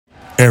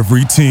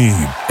Every team,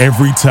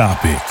 every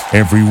topic,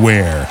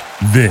 everywhere.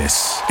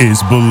 This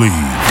is Believe.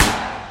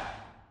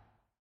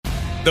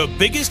 The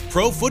biggest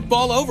pro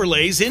football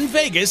overlays in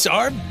Vegas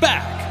are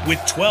back with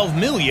 $12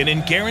 million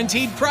in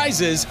guaranteed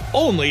prizes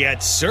only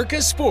at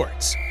Circa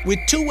Sports, with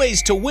 2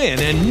 ways to win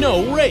and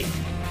no rate.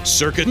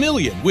 Circa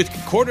Million with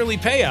quarterly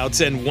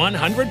payouts and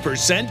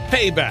 100%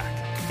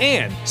 payback.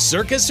 And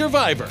Circa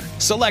Survivor.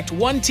 Select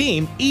one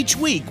team each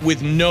week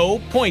with no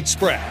point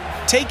spread.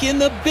 Take in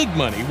the big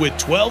money with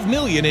 $12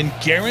 million in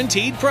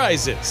guaranteed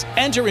prizes.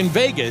 Enter in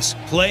Vegas,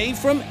 play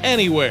from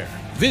anywhere.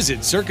 Visit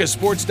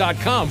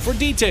circasports.com for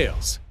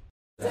details.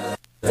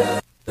 This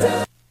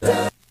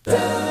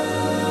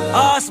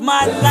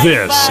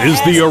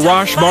is the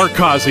Arash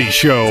Markazi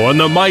Show on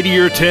the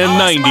Mightier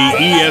 1090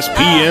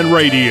 ESPN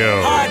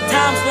Radio.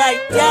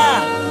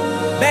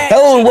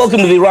 Hello and welcome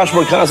to the Arash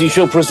Markazi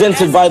Show,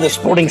 presented by the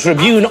Sporting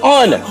Tribune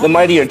on the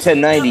Mightier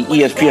 1090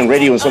 ESPN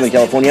Radio in Southern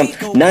California,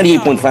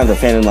 98.5 The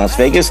Fan in Las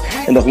Vegas,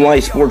 and the Hawaii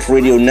Sports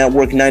Radio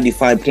Network,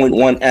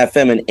 95.1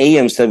 FM and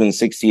AM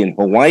 760 in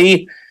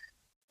Hawaii.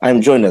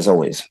 I'm joined, as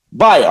always,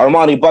 by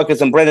Armani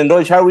Buckets and Brandon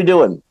Deutsch. How are we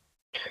doing?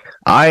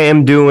 I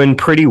am doing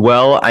pretty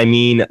well. I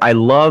mean, I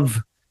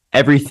love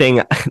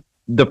everything.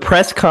 The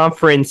press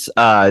conference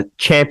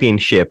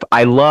championship.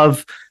 I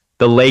love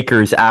the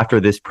Lakers after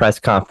this press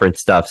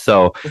conference stuff.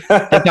 So I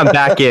think I'm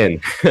back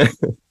in. Yeah,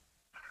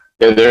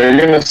 they're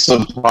going to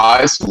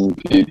surprise some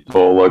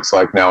people, looks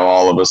like now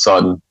all of a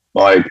sudden.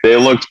 Like, they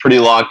looked pretty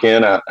locked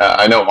in.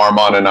 I know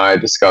Armand and I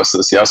discussed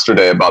this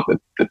yesterday about the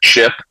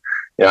chip,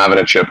 having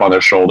a chip on their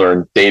shoulder,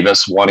 and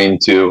Davis wanting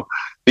to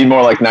be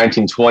more like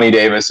 1920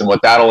 Davis, and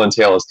what that'll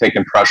entail is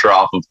taking pressure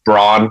off of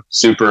Braun,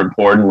 super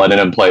important, letting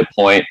him play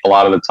point a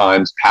lot of the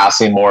times,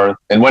 passing more,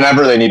 and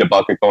whenever they need a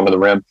bucket going to the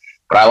rim.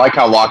 But I like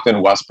how locked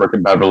in Westbrook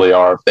and Beverly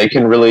are. If they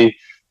can really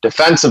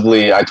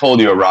defensively, I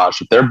told you, Arash,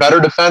 if they're better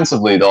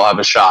defensively, they'll have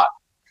a shot.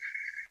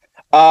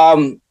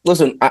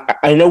 Listen,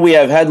 I know we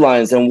have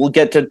headlines, and we'll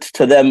get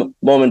to them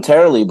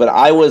momentarily, but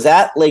I was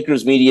at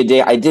Lakers Media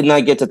Day. I did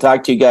not get to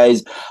talk to you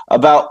guys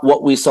about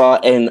what we saw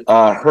and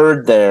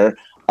heard there.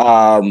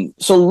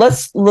 So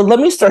let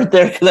me start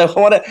there, because I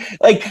want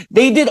to,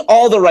 they did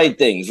all the right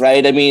things,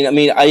 right? I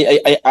mean,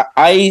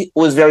 I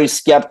was very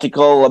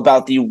skeptical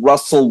about the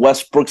Russell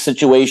Westbrook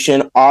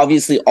situation,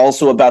 obviously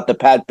also about the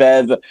Pat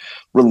Bev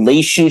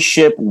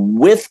relationship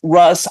with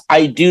Russ.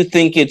 I do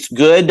think it's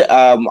good.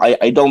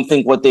 I don't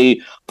think what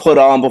they put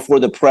on before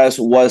the press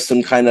was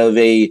some kind of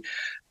I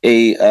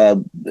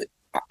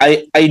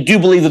do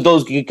believe that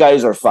those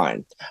guys are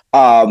fine.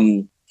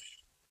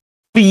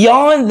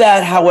 Beyond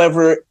that,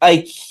 however,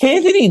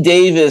 Anthony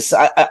Davis,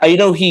 I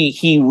know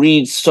he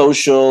reads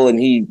social and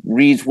he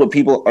reads what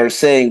people are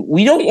saying.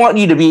 We don't want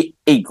you to be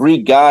a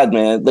Greek god,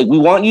 man. We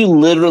want you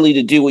literally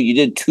to do what you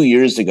did 2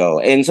 years ago.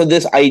 And so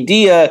this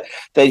idea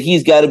that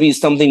he's got to be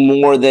something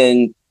more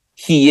than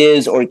he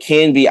is or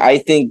can be, I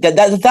think that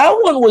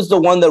one was the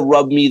one that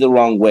rubbed me the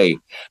wrong way,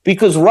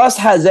 because Russ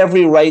has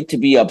every right to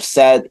be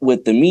upset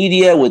with the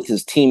media, with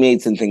his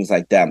teammates and things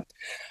like that.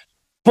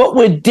 But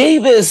with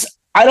Davis,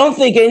 I don't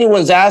think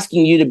anyone's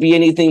asking you to be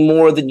anything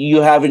more than you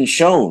haven't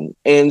shown.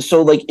 And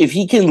so, if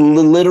he can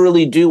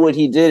literally do what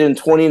he did in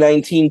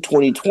 2019,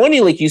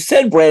 2020, like you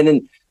said,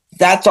 Brandon,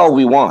 that's all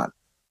we want.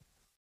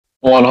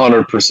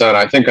 100%.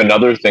 I think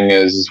another thing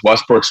is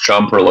Westbrook's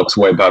jumper looks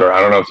way better.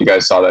 I don't know if you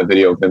guys saw that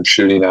video of him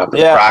shooting after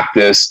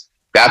practice.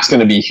 That's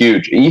going to be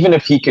huge. Even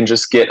if he can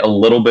just get a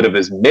little bit of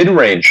his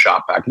mid-range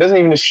shot back, he doesn't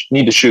even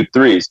need to shoot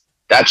threes.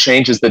 That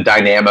changes the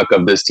dynamic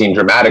of this team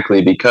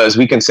dramatically, because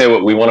we can say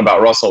what we want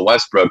about Russell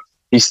Westbrook.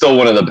 He's still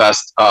one of the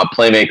best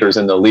playmakers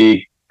in the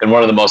league and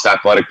one of the most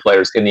athletic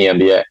players in the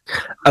NBA.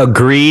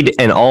 Agreed.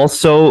 And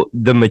also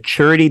the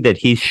maturity that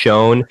he's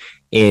shown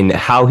in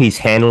how he's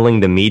handling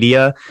the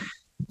media.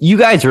 You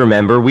guys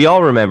remember, we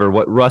all remember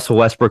what Russell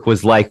Westbrook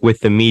was like with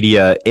the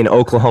media in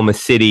Oklahoma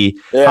City,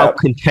 how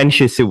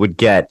contentious it would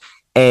get.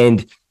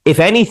 And if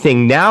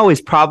anything, now is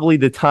probably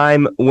the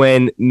time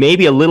when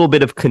maybe a little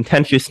bit of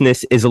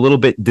contentiousness is a little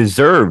bit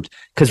deserved,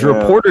 because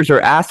reporters are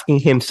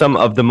asking him some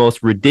of the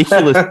most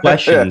ridiculous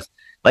questions.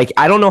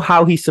 I don't know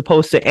how he's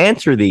supposed to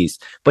answer these,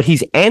 but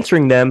he's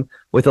answering them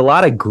with a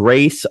lot of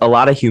grace, a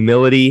lot of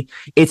humility.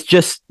 It's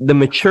just the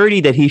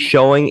maturity that he's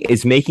showing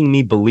is making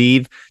me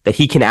believe that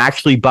he can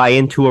actually buy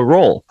into a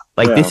role.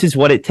 This is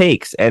what it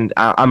takes. And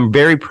I'm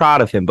very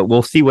proud of him, but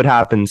we'll see what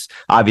happens,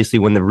 obviously,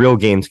 when the real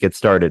games get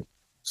started.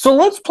 So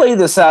let's play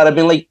this out. I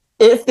mean,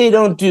 if they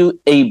don't do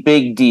a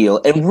big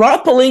deal, and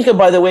Rob Pelinka,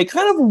 by the way,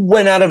 kind of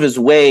went out of his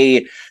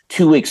way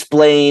to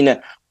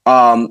explain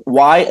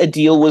why a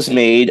deal was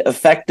made.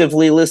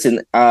 Effectively,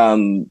 listen,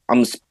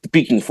 I'm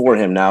speaking for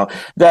him now,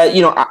 that,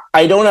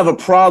 I don't have a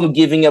problem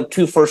giving up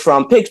 2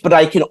 first-round picks, but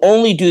I can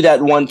only do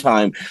that one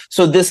time.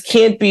 So this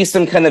can't be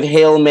some kind of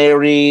Hail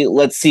Mary,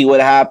 let's see what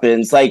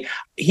happens.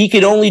 He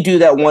could only do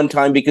that one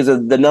time because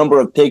of the number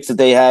of picks that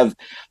they have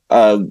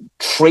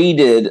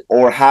traded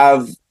or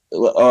have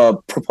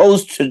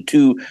proposed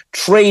to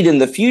trade in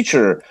the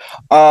future.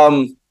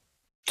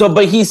 So,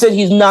 but he said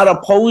he's not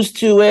opposed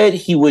to it.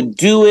 He would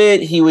do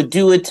it. He would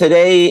do it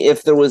today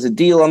if there was a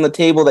deal on the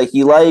table that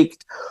he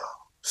liked.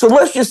 So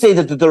let's just say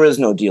that there is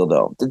no deal,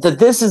 though. That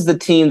this is the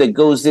team that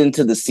goes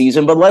into the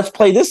season. But let's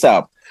play this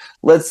out.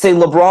 Let's say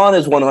LeBron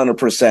is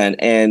 100%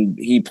 and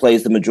he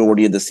plays the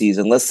majority of the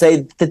season. Let's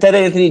say that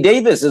Anthony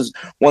Davis is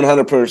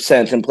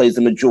 100% and plays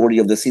the majority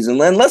of the season.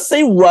 And let's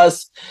say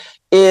Russ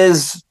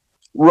is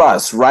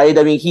Russ, right?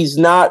 I mean, he's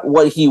not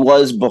what he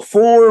was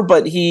before,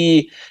 but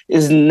he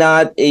is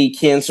not a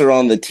cancer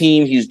on the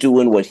team. He's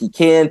doing what he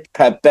can.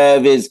 Pat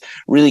Bev is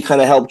really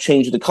kind of helped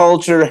change the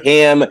culture.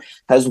 Ham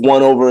has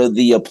won over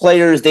the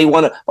players. They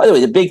want to, by the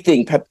way, the big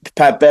thing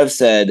Pat Bev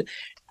said,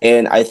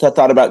 and I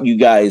thought about you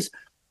guys,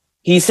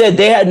 he said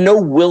they had no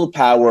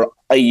willpower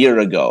a year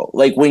ago.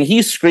 Like when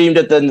he screamed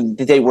at them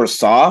that they were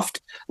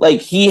soft,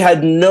 like he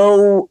had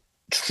no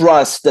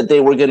trust that they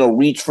were going to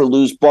reach for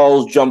loose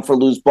balls, jump for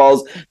loose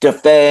balls,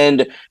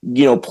 defend,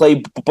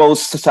 play both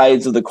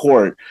sides of the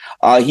court.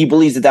 He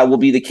believes that will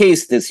be the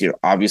case this year.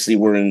 Obviously,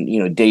 we're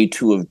in day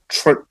 2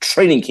 of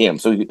training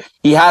camp, so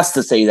he has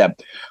to say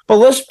that. But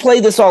let's play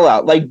this all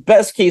out. Like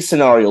best case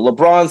scenario,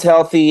 LeBron's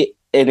healthy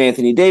and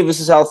Anthony Davis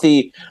is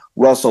healthy.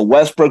 Russell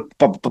Westbrook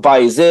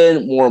buys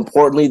in. More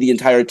importantly, the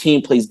entire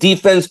team plays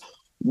defense.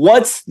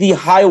 What's the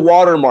high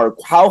water mark?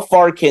 How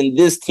far can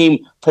this team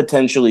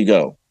potentially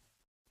go?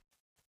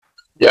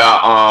 Yeah,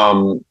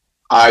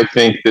 I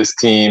think this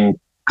team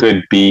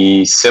could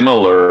be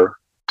similar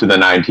to the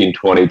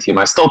 1920 team.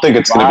 I still think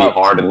it's going to be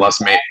hard unless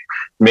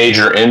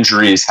major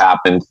injuries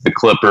happen to the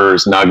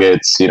Clippers,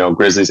 Nuggets,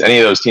 Grizzlies, any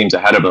of those teams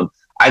ahead of them.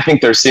 I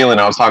think their ceiling,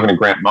 I was talking to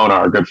Grant Mona,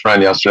 our good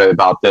friend, yesterday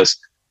about this.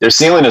 Their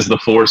ceiling is the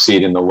 4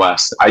 seed in the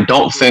West. I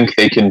don't think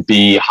they can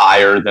be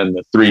higher than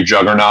the 3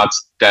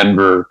 juggernauts,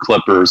 Denver,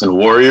 Clippers, and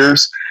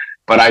Warriors.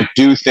 But I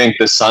do think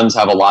the Suns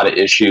have a lot of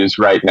issues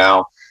right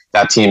now.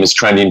 That team is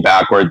trending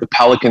backward. The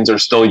Pelicans are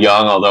still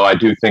young, although I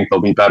do think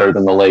they'll be better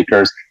than the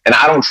Lakers. And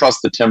I don't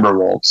trust the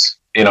Timberwolves.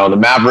 The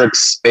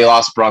Mavericks, they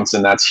lost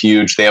Brunson. That's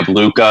huge. They have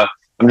Luka.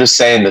 I'm just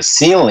saying the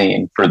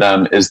ceiling for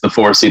them is the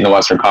 4 seed in the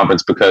Western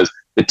Conference because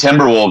the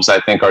Timberwolves, I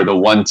think, are the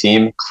one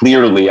team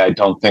clearly I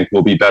don't think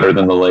will be better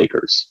than the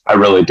Lakers. I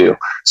really do.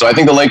 So I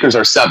think the Lakers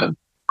are 7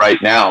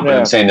 right now, but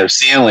I'm saying their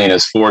ceiling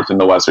is 4th in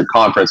the Western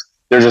Conference.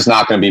 They're just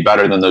not going to be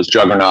better than those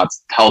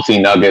juggernauts, healthy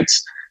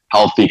Nuggets,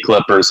 healthy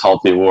Clippers,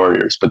 healthy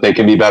Warriors. But they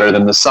can be better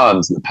than the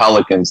Suns, the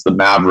Pelicans, the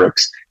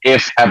Mavericks,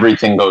 if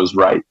everything goes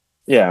right.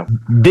 Yeah.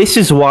 This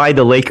is why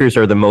the Lakers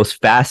are the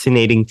most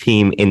fascinating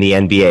team in the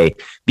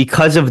NBA,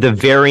 because of the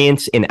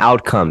variance in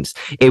outcomes.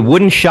 It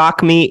wouldn't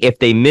shock me if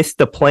they missed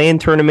the play-in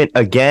tournament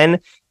again.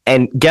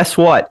 And guess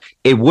what?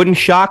 It wouldn't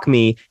shock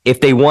me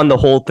if they won the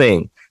whole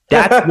thing.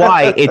 That's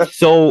why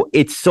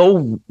it's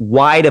so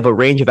wide of a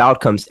range of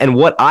outcomes. And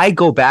what I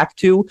go back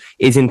to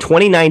is in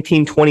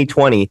 2019,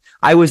 2020,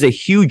 I was a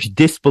huge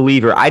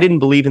disbeliever. I didn't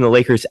believe in the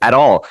Lakers at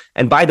all.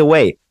 And by the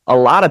way, a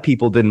lot of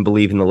people didn't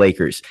believe in the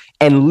Lakers.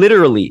 And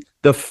literally,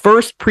 the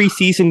first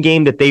preseason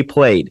game that they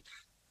played,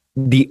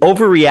 the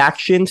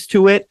overreactions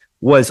to it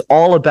was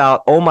all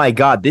about, oh my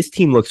God, this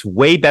team looks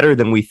way better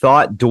than we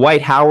thought.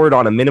 Dwight Howard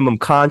on a minimum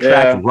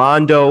contract,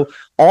 Rondo,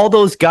 all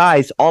those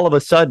guys, all of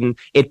a sudden,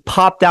 it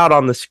popped out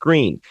on the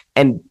screen.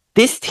 And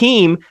this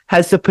team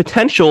has the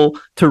potential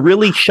to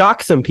really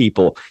shock some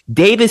people.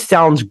 Davis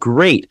sounds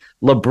great.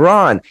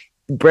 LeBron,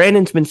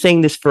 Brandon's been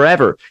saying this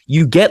forever.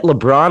 You get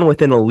LeBron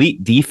with an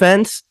elite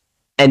defense,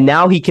 and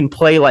now he can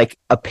play like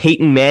a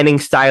Peyton Manning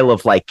style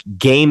of like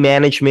game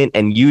management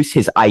and use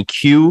his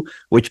IQ,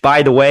 which,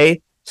 by the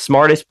way,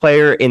 smartest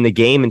player in the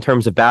game in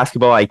terms of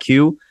basketball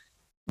IQ.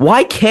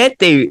 Why can't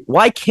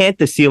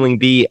the ceiling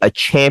be a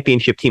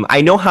championship team?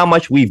 I know how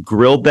much we've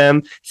grilled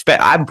them.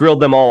 I've grilled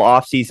them all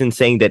offseason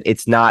saying that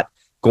it's not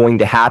going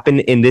to happen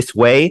in this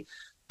way,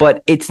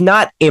 but it's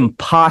not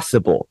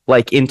impossible.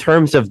 Like in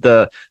terms of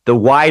the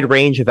wide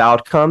range of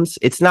outcomes,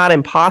 it's not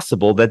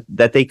impossible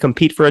that they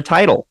compete for a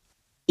title.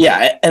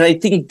 Yeah, and I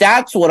think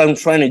that's what I'm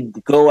trying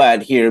to go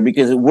at here,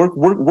 because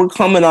we're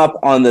coming up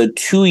on the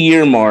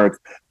 2-year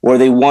mark where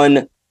they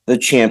won the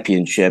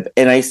championship.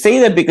 And I say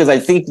that because I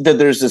think that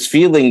there's this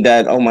feeling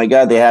that, oh my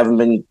God, they haven't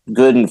been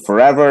good in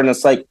forever. And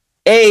it's like,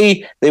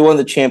 they won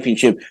the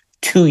championship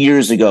 2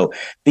 years ago.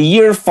 The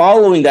year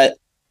following that,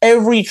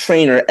 every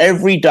trainer,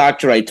 every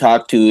doctor I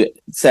talked to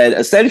said,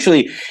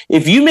 essentially,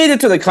 if you made it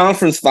to the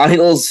conference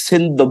finals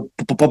in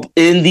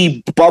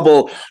the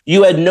bubble,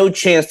 you had no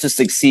chance to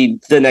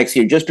succeed the next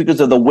year just because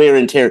of the wear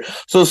and tear.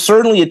 So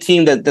certainly a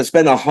team that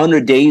spent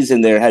 100 days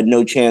in there had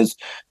no chance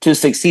to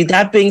succeed.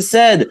 That being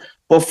said,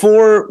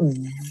 before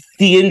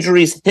the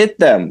injuries hit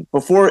them,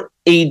 before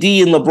AD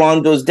and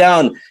LeBron goes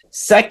down,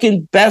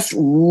 second best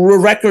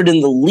record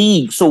in the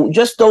league. So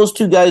just those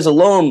two guys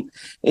alone,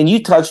 and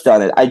you touched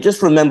on it. I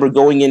just remember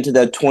going into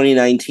that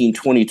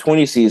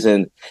 2019-2020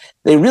 season,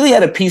 they really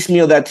had to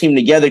piecemeal that team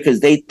together because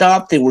they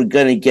thought they were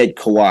going to get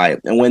Kawhi.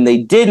 And when they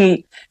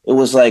didn't, it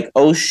was like,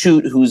 oh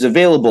shoot, who's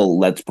available?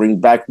 Let's bring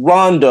back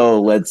Rondo.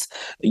 Let's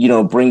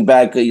bring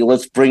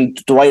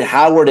Dwight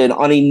Howard in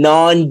on a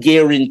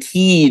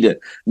non-guaranteed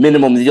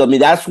minimum deal. I mean,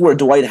 that's where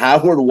Dwight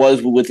Howard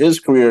was with his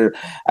career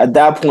at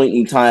that point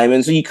in time.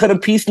 And so you kind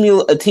of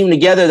piecemeal a team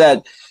together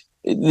that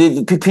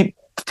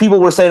people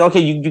were saying,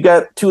 okay, you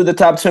got 2 of the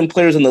top 10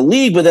 players in the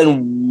league, but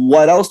then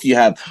what else do you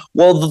have?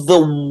 Well, the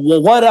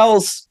what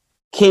else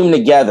came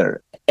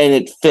together and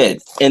it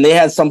fit, and they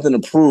had something to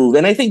prove.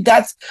 And I think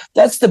that's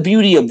the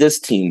beauty of this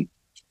team,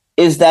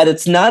 is that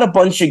it's not a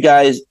bunch of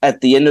guys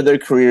at the end of their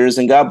careers,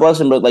 and God bless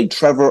them, but like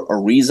Trevor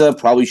Ariza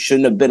probably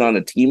shouldn't have been on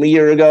a team a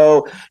year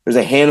ago. There's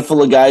a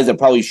handful of guys that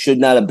probably should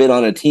not have been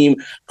on a team.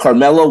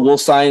 Carmelo will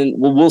sign.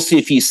 We'll see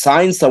if he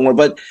signs somewhere,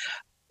 but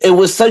it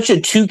was such a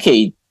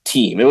 2K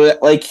team. It was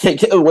like,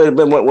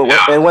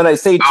 and when I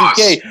say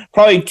 2K,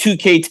 probably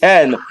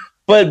 2K10.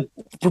 But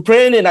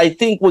Brandon, I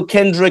think with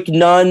Kendrick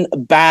Nunn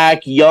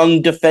back,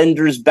 young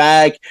defenders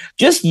back,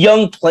 just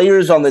young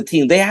players on the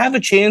team, they have a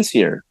chance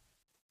here.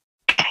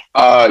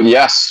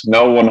 Yes,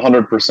 no,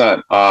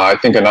 100%. I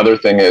think another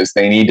thing is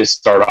they need to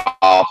start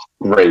off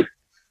great.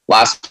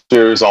 Last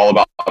year is all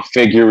about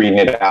figuring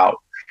it out.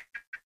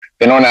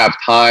 They don't have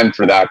time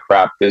for that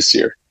crap this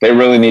year. They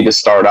really need to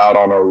start out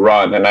on a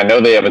run. And I know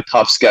they have a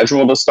tough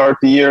schedule to start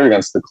the year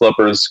against the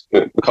Clippers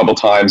a couple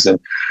times and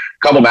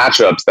a couple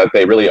matchups that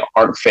they really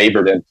aren't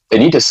favored in. They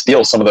need to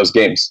steal some of those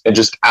games and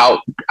just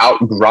out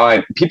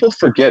grind. People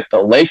forget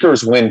the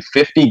Lakers win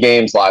 50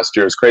 games last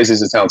year, as crazy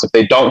as it sounds, if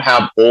they don't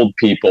have old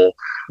people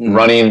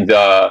running in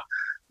the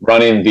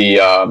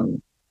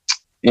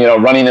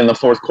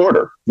fourth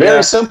quarter.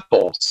 Very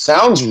simple.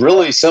 Sounds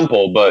really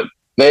simple, but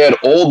they had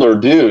older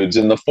dudes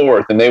in the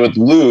fourth, and they would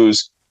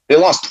lose. They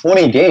lost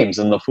 20 games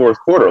in the fourth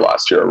quarter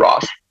last year,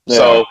 Rosh. Yeah.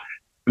 So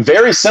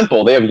very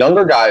simple. They have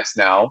younger guys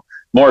now,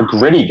 more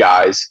gritty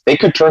guys. They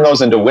could turn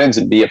those into wins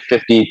and be a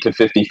 50 to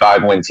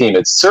 55 win team.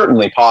 It's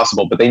certainly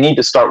possible, but they need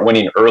to start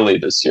winning early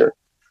this year.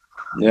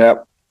 Yeah.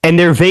 And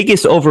their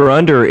Vegas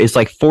over-under is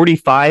like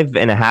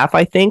 45.5,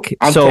 I think.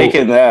 I'm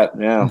taking that,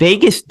 yeah.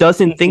 Vegas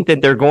doesn't think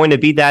that they're going to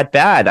be that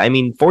bad. I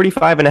mean,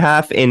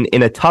 45.5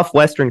 in a tough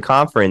Western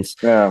Conference.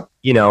 Yeah.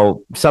 You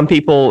know, some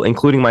people,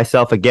 including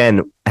myself,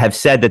 again, have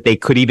said that they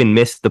could even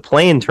miss the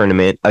play-in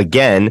tournament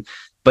again.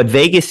 But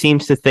Vegas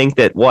seems to think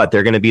that,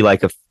 they're going to be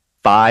like a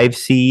 5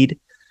 seed,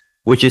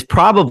 which is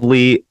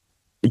probably,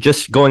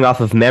 just going off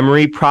of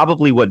memory,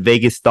 probably what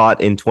Vegas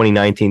thought in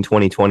 2019,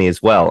 2020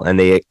 as well. And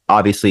they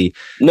obviously...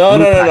 No.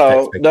 In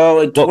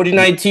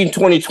 2019,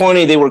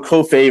 2020, they were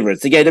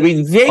co-favorites. Again, I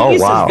mean,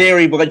 Vegas is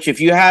very much, if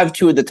you have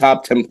 2 of the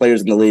top 10 players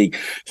in the league.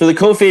 So the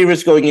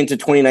co-favorites going into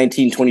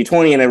 2019,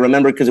 2020, and I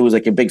remember because it was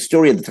like a big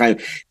story at the time,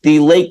 the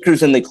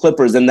Lakers and the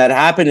Clippers, and that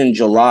happened in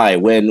July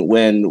when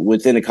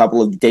within a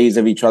couple of days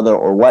of each other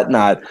or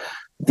whatnot,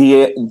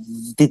 the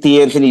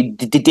Anthony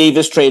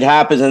Davis trade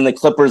happens, and the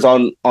Clippers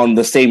on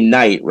the same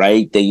night,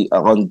 right? They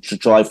on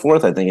July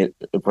 4th, I think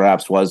it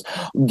perhaps was,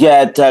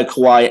 get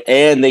Kawhi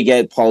and they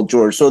get Paul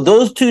George. So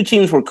those 2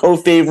 teams were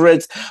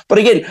co-favorites. But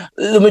again,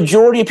 the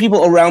majority of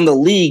people around the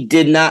league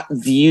did not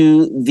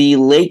view the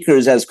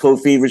Lakers as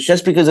co-favorites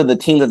just because of the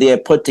team that they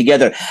had put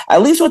together.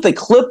 At least with the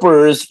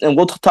Clippers, and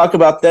we'll talk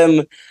about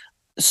them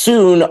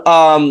soon.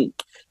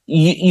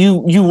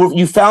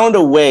 You found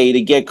a way to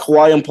get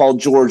Kawhi and Paul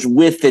George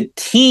with the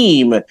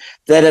team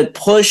that had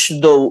pushed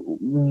the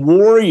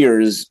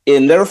Warriors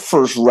in their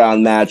first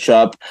round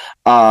matchup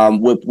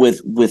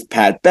with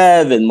Pat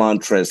Bev and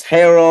Montrezl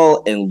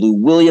Harrell and Lou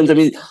Williams. I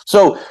mean,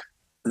 so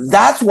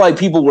that's why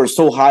people were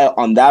so high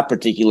on that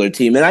particular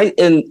team.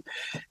 And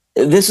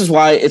this is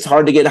why it's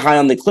hard to get high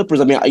on the Clippers.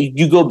 I mean,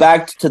 you go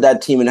back to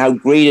that team and how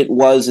great it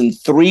was in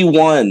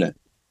 3-1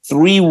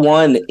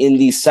 in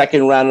the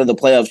second round of the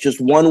playoffs,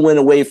 just 1 win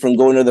away from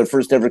going to their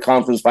first ever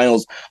conference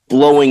finals,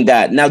 blowing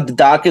that. Now, the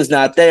Doc is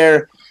not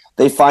there.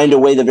 They find a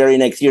way the very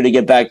next year to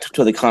get back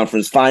to the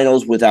conference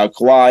finals without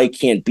Kawhi,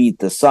 can't beat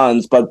the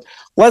Suns. But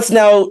let's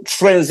now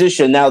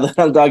transition, now that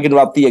I'm talking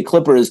about the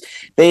Clippers.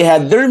 They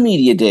had their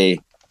media day,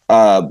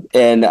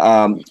 and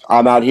I'm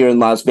out here in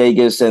Las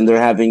Vegas, and they're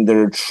having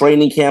their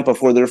training camp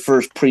before their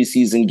first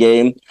preseason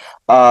game.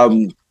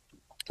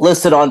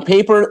 Listed on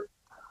paper,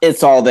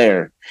 it's all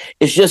there.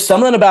 It's just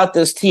something about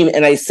this team,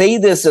 and I say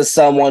this as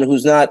someone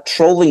who's not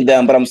trolling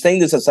them, but I'm saying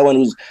this as someone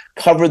who's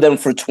covered them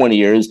for 20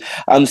 years.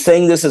 I'm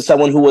saying this as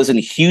someone who was in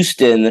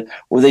Houston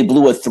where they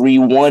blew a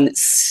 3-1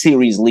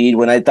 series lead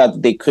when I thought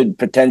that they could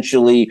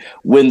potentially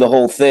win the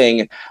whole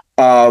thing.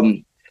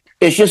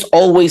 It's just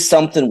always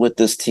something with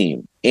this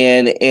team.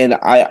 And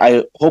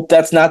I hope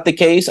that's not the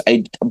case.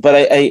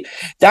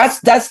 That's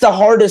the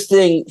hardest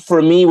thing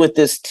for me with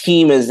this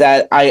team, is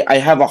that I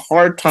have a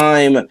hard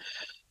time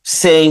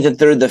saying that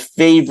they're the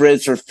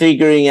favorites or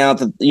figuring out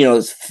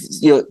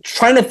that,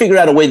 trying to figure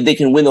out a way that they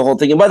can win the whole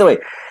thing. And by the way,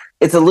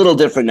 it's a little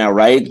different now,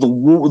 right? The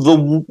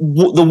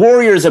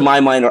Warriors, in my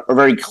mind, are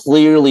very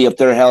clearly, if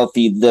they're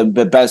healthy, the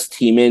best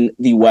team in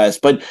the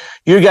West. But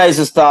your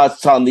guys'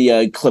 thoughts on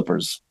the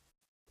Clippers?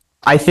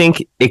 I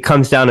think it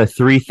comes down to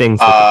 3 things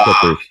with the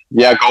Clippers.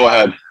 Yeah, go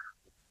ahead.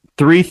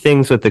 three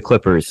things with the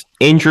Clippers.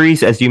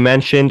 Injuries, as you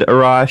mentioned,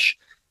 Arash.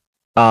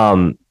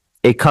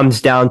 It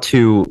comes down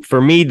to, for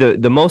me,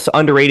 the most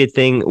underrated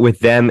thing with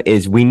them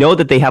is we know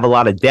that they have a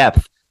lot of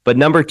depth, but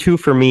number two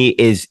for me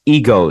is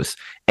egos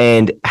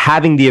and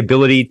having the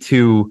ability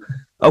to,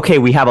 okay,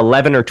 we have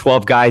 11 or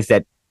 12 guys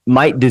that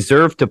might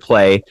deserve to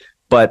play,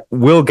 but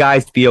will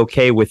guys be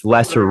okay with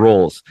lesser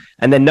roles?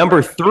 And then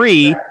number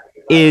three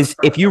is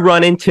if you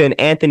run into an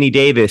Anthony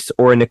Davis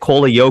or a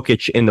Nikola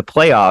Jokic in the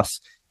playoffs,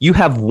 you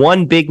have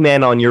one big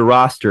man on your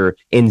roster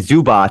in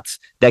Zubac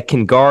that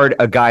can guard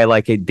a guy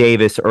like a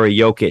Davis or a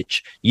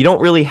Jokic. You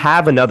don't really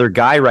have another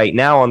guy right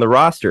now on the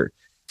roster.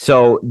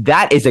 So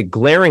that is a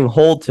glaring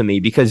hole to me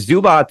because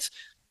Zubac,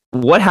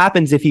 what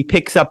happens if he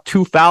picks up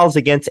 2 fouls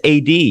against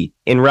AD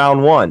in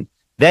round one?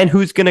 Then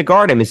who's going to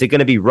guard him? Is it going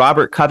to be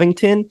Robert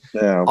Covington?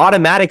 Yeah.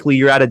 Automatically,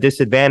 you're at a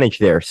disadvantage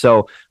there.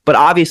 So, but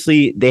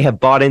obviously they have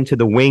bought into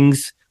the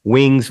wings,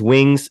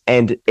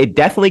 and it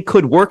definitely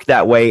could work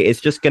that way.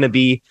 It's just going to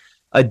be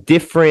a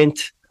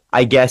different,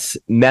 I guess,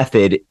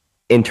 method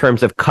in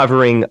terms of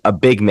covering a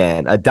big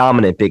man, a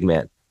dominant big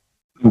man.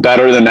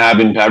 Better than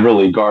having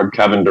Beverly guard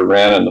Kevin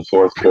Durant in the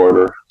fourth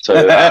quarter. So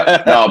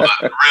no,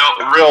 but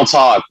real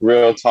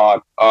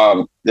talk.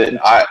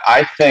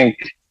 I think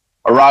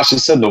Arash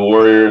said the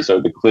Warriors are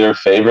the clear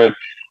favorite.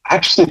 I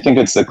actually think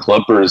it's the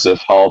Clippers if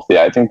healthy.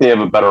 I think they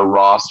have a better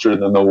roster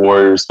than the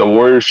Warriors. The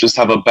Warriors just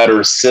have a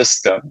better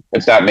system,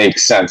 if that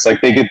makes sense.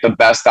 Like they get the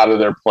best out of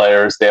their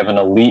players. They have an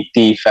elite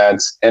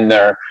defense, and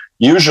they're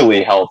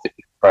usually healthy,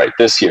 right,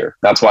 this year.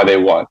 That's why they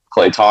won.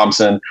 Klay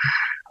Thompson,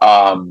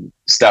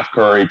 Steph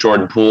Curry,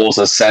 Jordan Poole's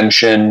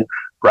ascension,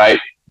 right?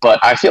 But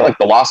I feel like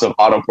the loss of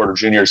Otto Porter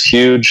Jr. is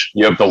huge.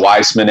 You have the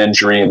Weissman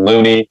injury and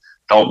Looney.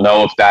 Don't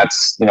know if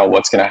that's,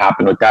 what's going to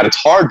happen with that. It's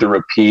hard to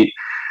repeat.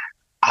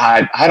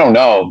 I don't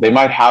know. They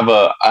might have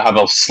a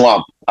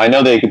slump. I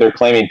know they're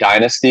claiming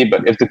dynasty,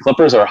 but if the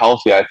Clippers are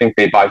healthy, I think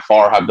they by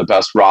far have the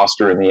best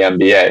roster in the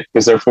NBA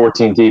because they're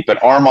 14 deep.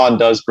 But Armand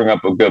does bring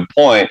up a good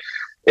point.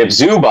 If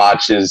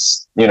Zubac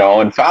is,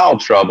 in foul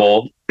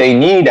trouble, they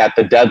need at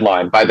the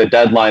deadline, by the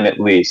deadline at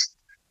least,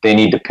 they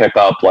need to pick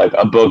up like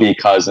a Boogie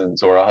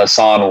Cousins or a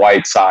Hassan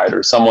Whiteside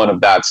or someone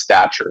of that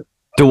stature.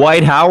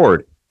 Dwight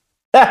Howard.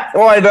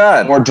 Why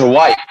not? Or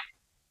Dwight.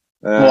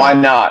 Why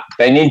not?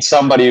 They need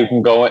somebody who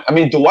can go in. I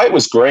mean, Dwight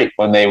was great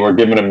when they were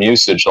giving him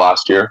usage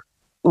last year.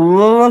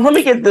 Let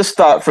me get this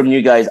thought from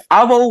you guys.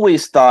 I've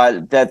always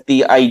thought that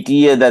the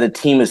idea that a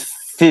team is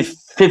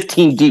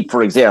 15 deep,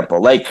 for example,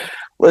 like,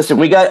 listen,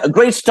 we got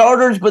great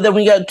starters, but then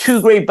we got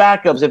two great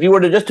backups. If you were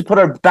to put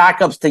our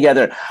backups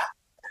together,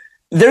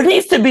 there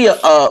needs to be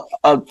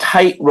a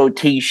tight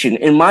rotation.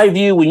 In my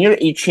view, when you're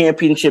a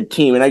championship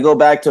team, and I go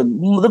back to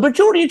the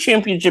majority of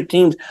championship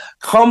teams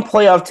come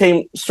playoff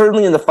team,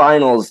 certainly in the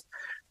finals,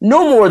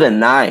 no more than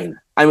 9.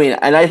 I mean,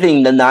 and I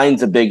think the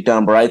 9's a big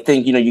number. I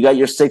think, you got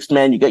your 6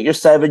 man, you got your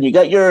 7, you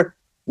got your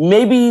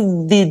maybe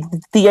the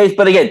 8,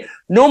 but again,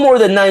 no more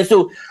than 9.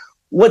 So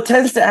what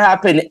tends to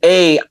happen,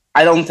 I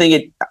don't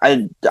think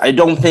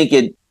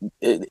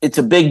it's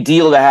a big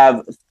deal to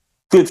have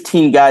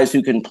 15 guys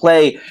who can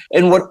play.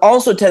 And what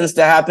also tends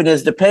to happen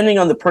is, depending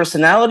on the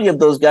personality of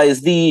those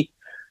guys, the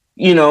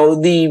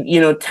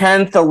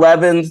 10th,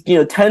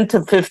 11th, 10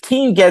 to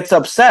 15 gets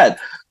upset.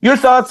 Your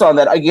thoughts on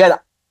that? Again,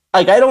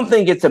 I don't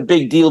think it's a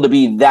big deal to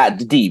be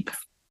that deep.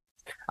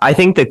 I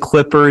think the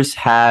Clippers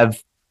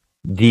have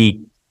the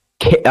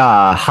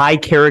high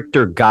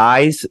character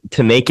guys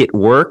to make it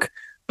work.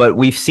 But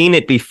we've seen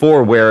it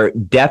before where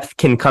depth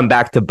can come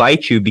back to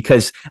bite you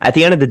because at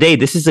the end of the day,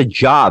 this is a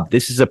job.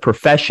 This is a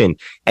profession.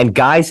 And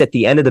guys at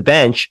the end of the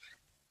bench,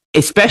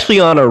 especially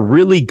on a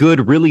really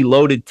good, really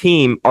loaded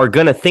team, are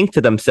going to think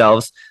to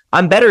themselves,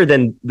 I'm better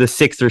than the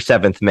 6th or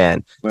 7th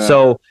man. Wow.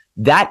 So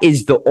that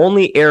is the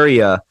only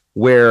area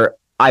where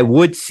I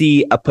would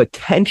see a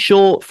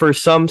potential for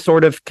some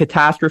sort of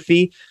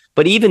catastrophe.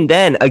 But even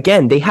then,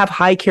 again, they have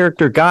high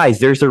character guys.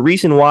 There's a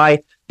reason why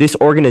this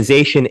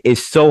organization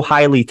is so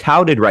highly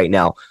touted right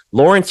now.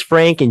 Lawrence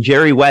Frank and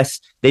Jerry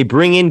West, they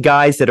bring in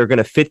guys that are going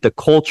to fit the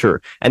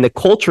culture. And the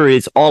culture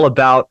is all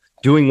about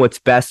doing what's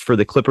best for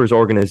the Clippers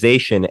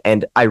organization.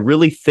 And I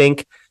really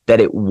think that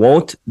it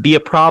won't be a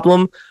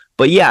problem.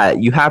 But yeah,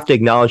 you have to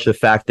acknowledge the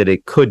fact that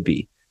it could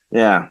be.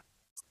 Yeah.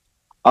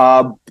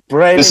 Brandon,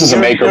 this is a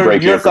make or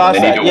break year for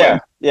them. They need to win.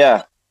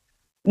 Yeah.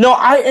 No,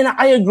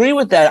 I agree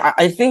with that.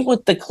 I think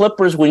with the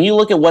Clippers, when you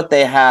look at what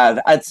they have,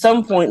 at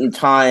some point in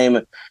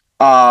time,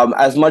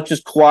 as much as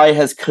Kawhi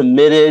has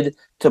committed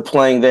to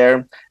playing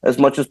there, as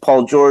much as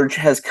Paul George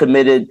has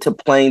committed to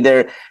playing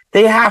there,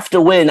 they have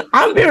to win.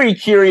 I'm very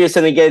curious,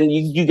 and again,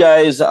 you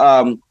guys,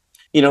 are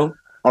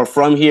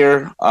from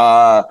here.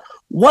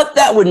 What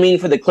that would mean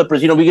for the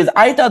Clippers, because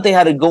I thought they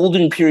had a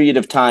golden period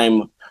of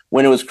time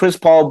when it was Chris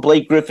Paul,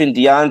 Blake Griffin,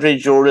 DeAndre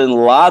Jordan,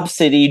 Lob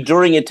City,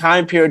 during a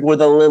time period where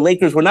the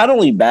Lakers were not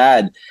only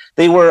bad,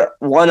 they were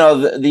one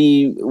of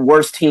the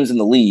worst teams in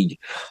the league.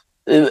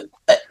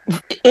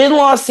 In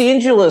Los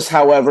Angeles,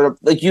 however,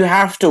 like you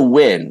have to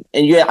win,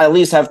 and you at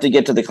least have to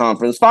get to the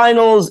conference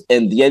finals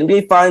and the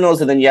NBA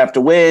finals, and then you have to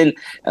win,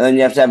 and then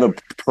you have to have a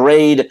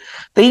parade.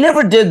 They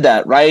never did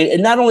that, right?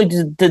 And not only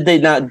did they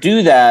not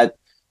do that,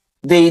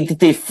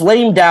 they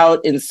flamed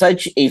out in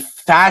such a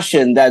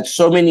fashion that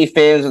so many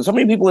fans and so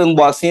many people in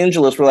Los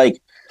Angeles were like,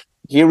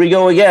 here we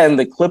go again,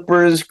 the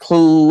Clippers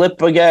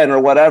clip again, or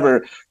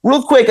whatever.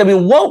 Real quick, I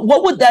mean,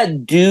 what would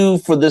that do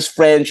for this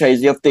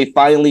franchise if they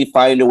finally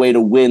find a way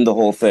to win the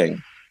whole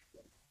thing?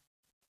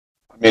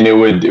 I mean,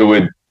 it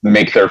would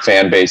make their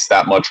fan base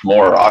that much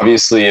more.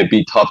 Obviously, it'd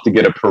be tough to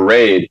get a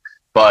parade,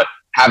 but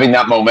having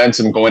that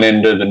momentum going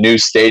into the new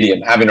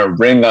stadium, having a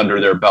ring under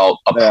their belt,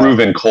 a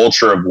proven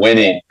culture of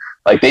winning,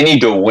 like they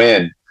need to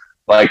win.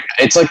 Like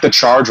it's like the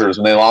Chargers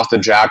when they lost to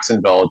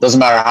Jacksonville. It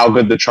doesn't matter how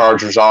good the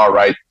Chargers are,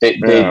 right? They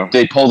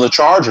pull the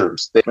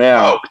Chargers. They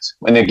choked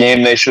in a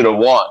game they should have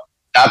won.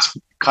 That's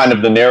kind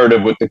of the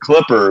narrative with the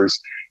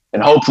Clippers,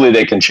 and hopefully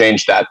they can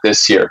change that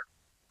this year.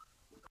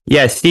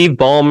 Yeah, Steve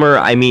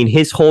Ballmer, I mean,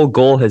 his whole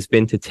goal has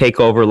been to take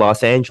over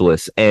Los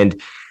Angeles. And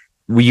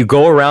when you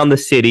go around the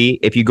city,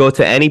 if you go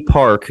to any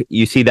park,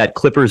 you see that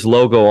Clippers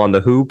logo on the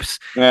hoops.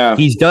 Yeah.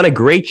 He's done a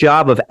great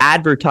job of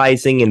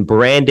advertising and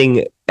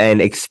branding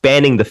and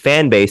expanding the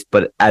fan base.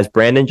 But as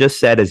Brandon just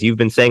said, as you've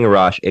been saying,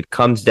 Arash, it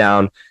comes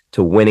down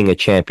to winning a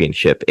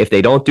championship. If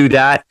they don't do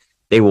that,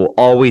 they will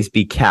always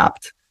be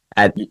capped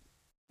at,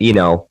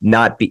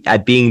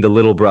 at being the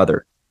little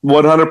brother.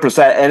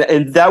 100%.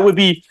 And that would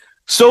be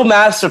so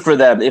massive for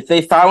them if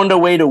they found a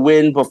way to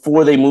win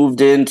before they moved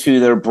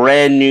into their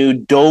brand new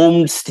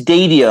domed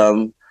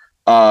stadium.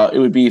 It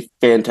would be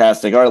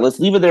fantastic. All right, let's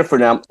leave it there for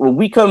now. When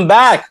we come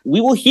back, we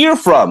will hear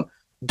from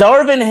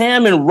Darvin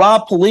Ham and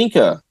Rob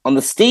Pelinka on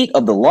the state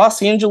of the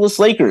Los Angeles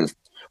Lakers.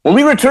 When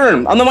we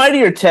return on the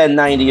Mightier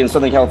 1090 in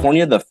Southern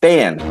California, The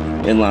Fan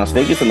in Las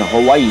Vegas, and the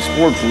Hawaii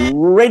Sports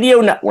Radio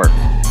Network.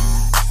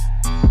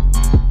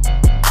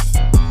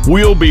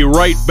 We'll be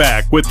right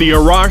back with the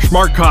Arash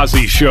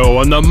Markazi Show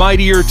on the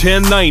Mightier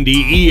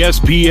 1090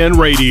 ESPN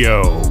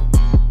Radio.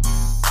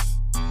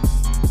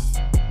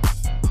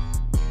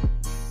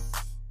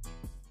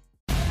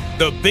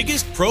 The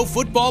biggest pro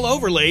football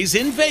overlays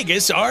in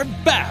Vegas are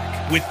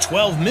back with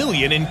 $12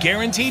 million in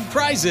guaranteed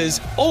prizes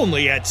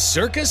only at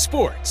Circa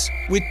Sports,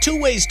 with 2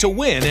 ways to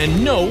win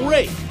and no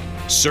rate.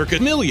 Circa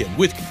Million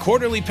with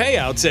quarterly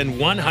payouts and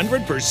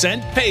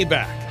 100%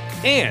 payback.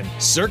 And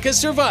Circa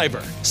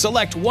Survivor.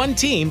 Select one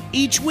team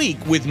each week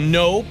with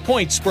no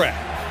point spread.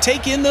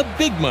 Take in the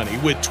big money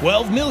with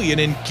 $12 million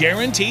in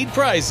guaranteed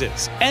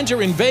prizes.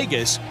 Enter in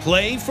Vegas.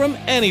 Play from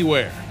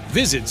anywhere.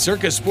 Visit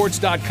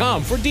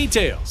circasports.com for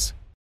details.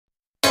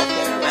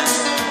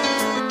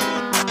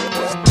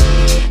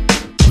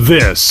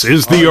 This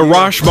is the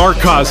Arash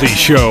Markazi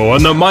Show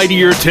on the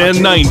Mightier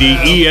 1090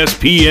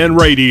 ESPN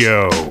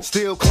Radio.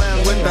 Still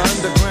clown when the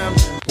underground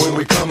when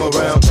we come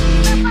around.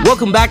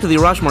 Welcome back to the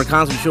Arash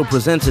Markazi Show,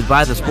 presented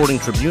by the Sporting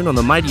Tribune on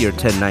the Mightier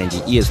 1090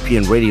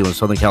 ESPN Radio in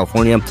Southern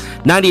California,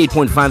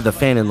 98.5 The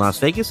Fan in Las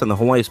Vegas, and the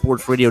Hawaii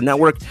Sports Radio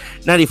Network,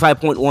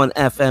 95.1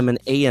 FM and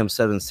AM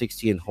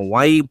 760 in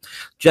Hawaii.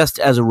 Just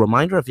as a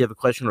reminder, if you have a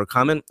question or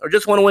comment, or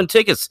just want to win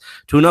tickets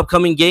to an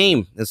upcoming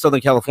game in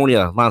Southern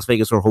California, Las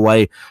Vegas, or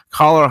Hawaii,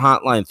 call our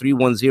hotline,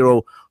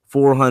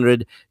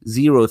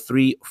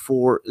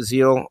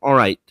 310-400-0340. All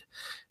right,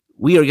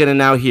 we are going to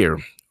now hear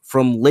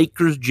from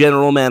Lakers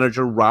general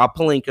manager Rob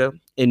Pelinka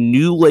and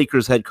new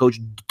Lakers head coach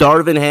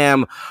Darvin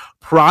Ham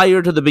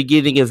prior to the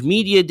beginning of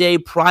media day,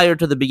 prior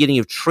to the beginning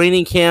of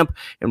training camp,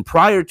 and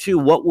prior to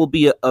what will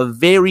be a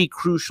very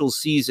crucial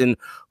season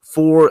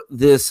for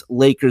this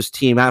Lakers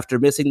team. After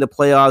missing the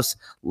playoffs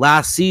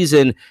last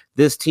season,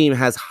 this team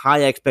has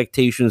high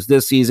expectations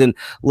this season.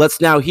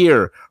 Let's now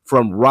hear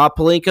from Rob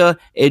Pelinka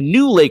and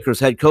new Lakers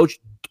head coach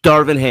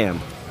Darvin Ham.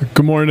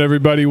 Good morning,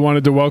 everybody.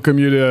 Wanted to welcome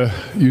you to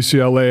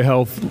UCLA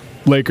Health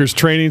Lakers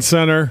Training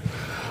Center.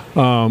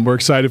 We're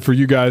excited for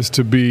you guys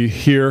to be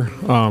here,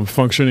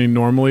 functioning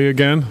normally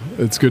again.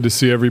 It's good to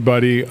see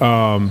everybody.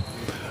 And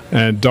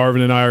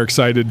Darvin and I are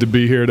excited to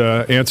be here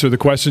to answer the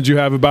questions you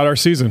have about our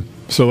season.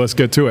 So let's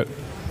get to it.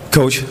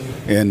 Coach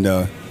and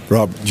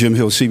Rob, Jim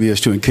Hill,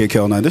 CBS 2 and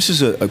KCAL 9. This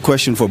is a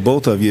question for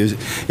both of you.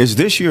 Is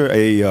this year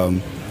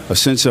a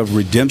sense of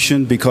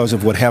redemption because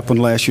of what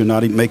happened last year,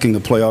 not making the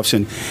playoffs,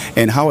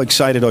 and how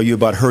excited are you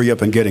about hurry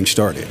up and getting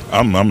started?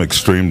 I'm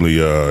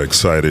extremely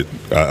excited.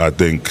 I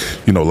think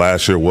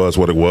last year was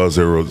what it was.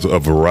 There was a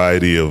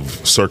variety of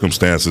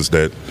circumstances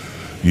that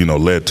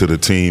led to the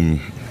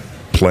team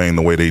playing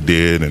the way they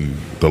did, and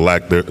the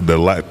lack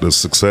of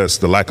success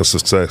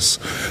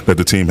that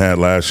the team had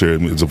last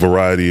year. It's a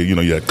variety. You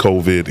had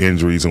COVID,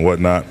 injuries, and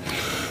whatnot.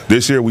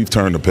 This year, we've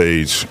turned the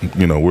page.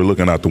 We're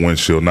looking out the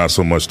windshield, not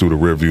so much through the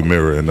rearview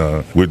mirror. And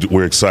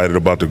we're excited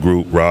about the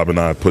group Rob and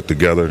I put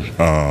together.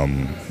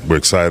 We're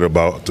excited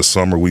about the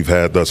summer we've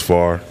had thus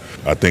far.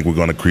 I think we're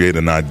going to create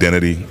an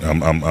identity.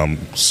 I'm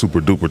super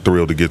duper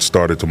thrilled to get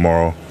started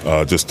tomorrow.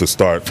 Just to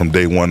start from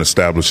day one,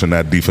 establishing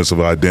that defensive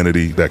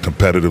identity, that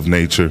competitive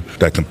nature,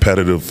 that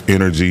competitive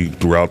energy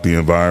throughout the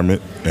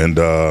environment. And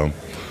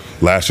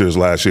last year's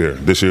last year.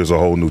 This year's a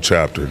whole new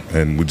chapter,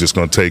 and we're just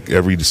going to take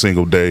every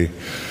single day,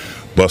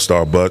 bust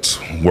our butts,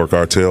 work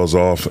our tails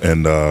off,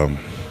 and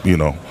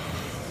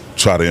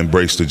try to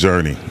embrace the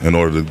journey in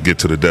order to get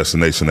to the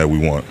destination that we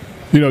want.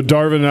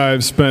 Darvin and I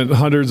have spent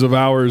hundreds of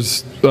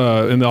hours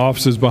in the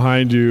offices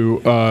behind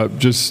you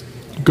just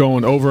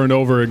going over and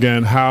over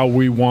again how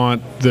we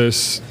want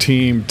this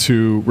team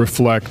to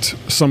reflect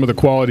some of the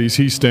qualities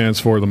he stands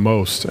for the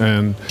most.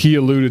 And he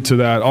alluded to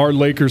that. Our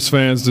Lakers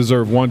fans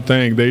deserve one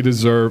thing. They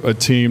deserve a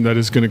team that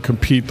is going to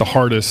compete the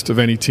hardest of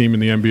any team in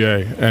the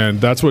NBA.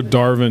 And that's what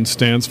Darvin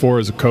stands for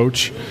as a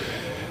coach.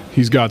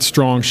 He's got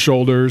strong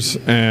shoulders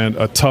and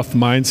a tough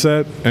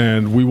mindset,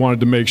 and we wanted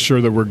to make sure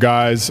that we're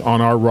guys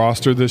on our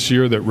roster this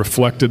year that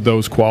reflected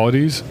those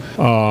qualities,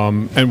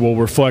 and will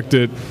reflect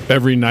it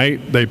every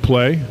night they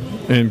play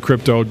in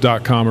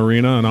Crypto.com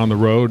Arena and on the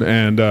road.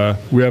 And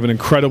we have an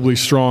incredibly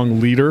strong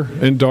leader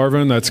in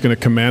Darvin that's going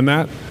to command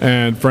that,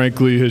 and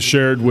frankly has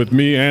shared with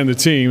me and the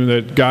team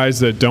that guys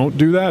that don't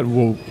do that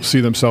will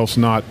see themselves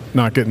not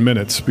getting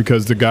minutes,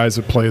 because the guys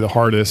that play the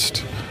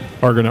hardest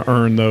are going to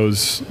earn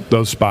those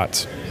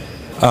spots.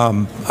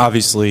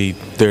 Obviously,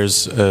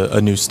 there's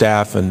a new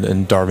staff,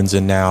 and Darvin's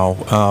in now.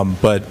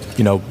 But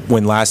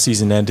when last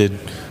season ended,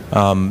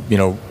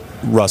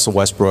 Russell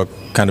Westbrook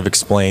kind of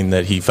explained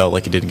that he felt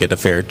like he didn't get a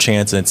fair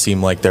chance, and it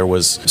seemed like there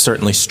was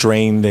certainly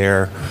strain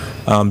there.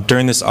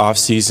 During this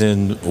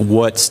offseason,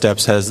 what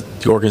steps has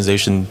the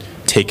organization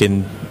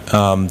taken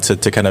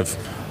to kind of,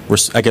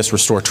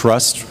 restore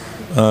trust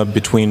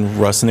between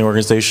Russ and the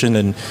organization,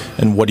 and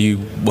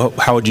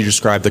how would you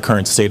describe the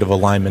current state of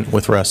alignment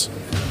with Russ?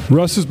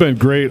 Russ has been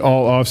great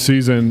all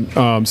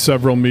offseason.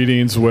 Several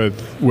meetings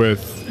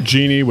with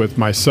Jeannie, with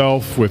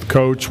myself, with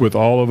Coach, with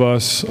all of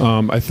us.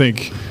 I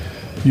think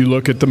you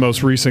look at the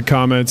most recent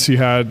comments he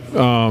had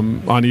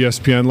on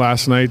ESPN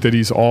last night, that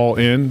he's all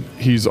in.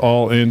 He's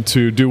all in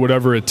to do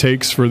whatever it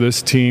takes for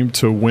this team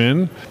to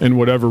win, in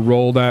whatever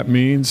role that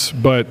means.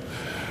 But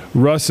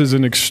Russ is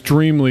an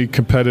extremely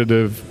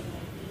competitive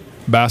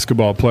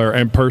basketball player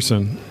and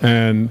person,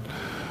 and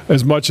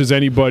as much as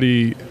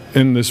anybody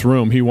in this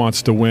room, he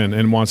wants to win,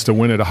 and wants to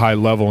win at a high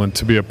level and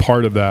to be a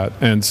part of that.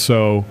 And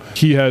so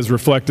he has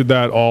reflected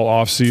that all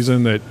off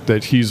season,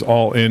 that he's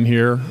all in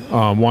here,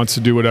 wants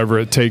to do whatever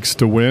it takes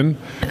to win.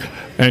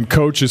 And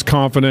Coach is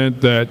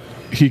confident that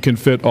he can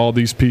fit all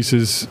these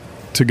pieces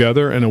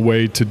together in a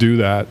way to do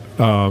that.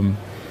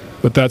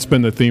 But that's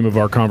been the theme of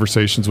our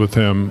conversations with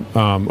him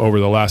over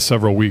the last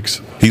several weeks.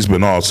 He's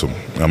been awesome.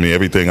 I mean,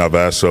 everything I've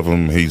asked of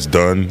him, he's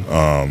done.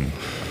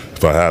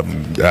 If I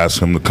have asked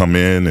him to come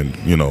in and,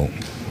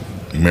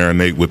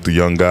 marinate with the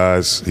young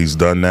guys, he's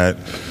done that,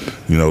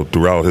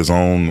 throughout his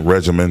own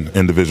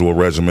individual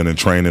regimen and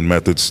training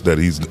methods that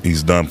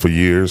he's done for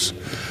years.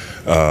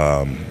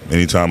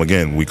 Anytime,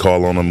 again, we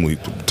call on him, we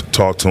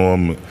talk to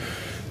him,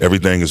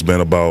 everything has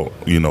been about,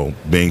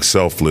 being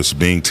selfless,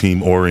 being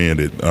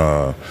team-oriented,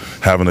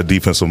 having a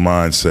defensive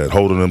mindset,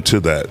 holding him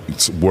to that.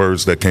 It's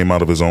words that came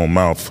out of his own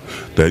mouth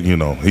that,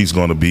 he's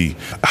going to be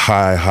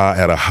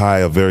at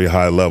a very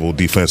high level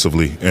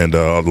defensively, and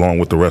along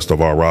with the rest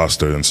of our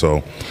roster. And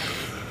so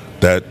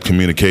that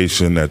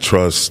communication, that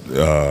trust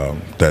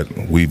that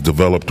we've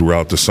developed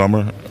throughout the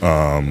summer,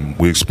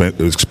 we expect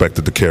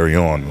it to carry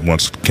on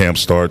once camp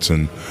starts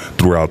and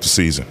throughout the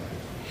season.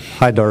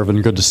 Hi,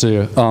 Darvin. Good to see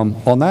you.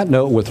 On that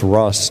note with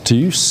Russ, do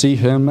you see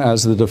him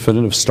as the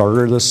definitive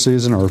starter this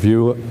season, or have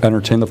you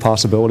entertained the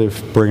possibility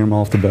of bringing him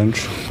off the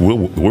bench?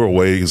 We're a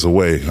ways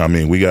away. I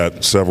mean, we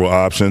got several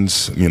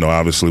options.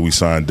 Obviously we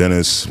signed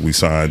Dennis. We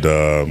signed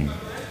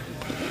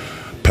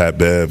Pat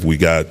Bev. We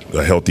got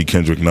a healthy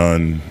Kendrick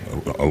Nunn,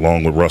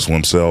 along with Russell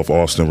himself,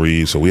 Austin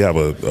Reeves. So we have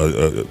a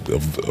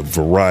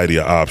variety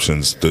of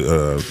options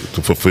to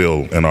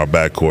fulfill in our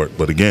backcourt.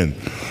 But again,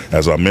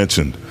 as I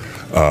mentioned,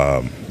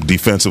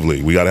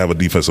 defensively, we got to have a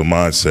defensive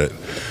mindset.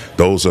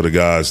 Those are the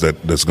guys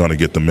that's going to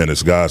get the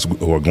minutes, guys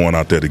who are going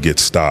out there to get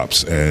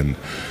stops. And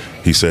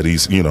he said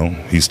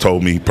he's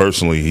told me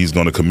personally he's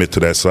going to commit to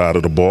that side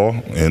of the ball,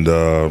 and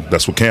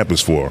that's what camp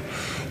is for.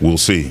 We'll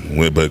see.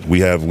 But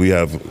we have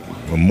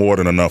more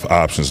than enough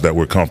options that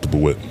we're comfortable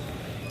with.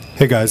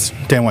 Hey guys,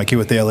 Dan Weinke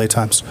with the LA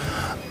Times.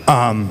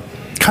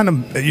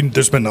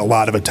 There's been a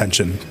lot of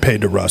attention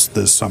paid to Russ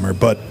this summer,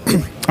 but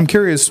I'm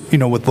curious,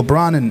 with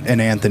LeBron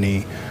and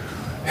Anthony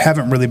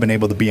haven't really been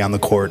able to be on the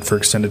court for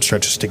extended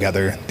stretches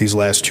together these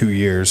last 2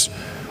 years,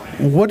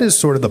 what is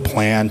sort of the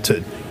plan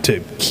to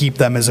keep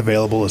them as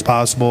available as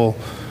possible?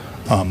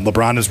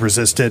 LeBron has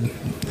resisted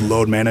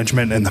load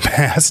management in the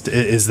past.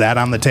 Is that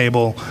on the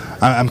table?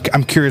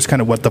 I'm curious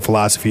kind of what the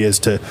philosophy is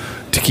to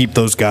keep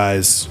those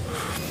guys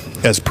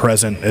as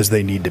present as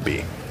they need to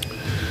be.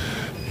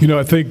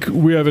 I think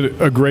we have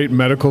a great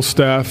medical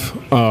staff.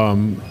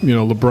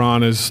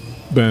 LeBron has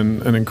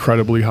been an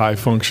incredibly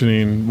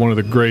high-functioning, one of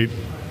the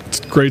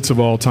greats of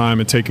all time,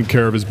 and taking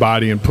care of his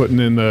body and putting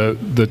in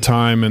the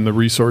time and the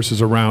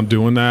resources around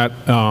doing that.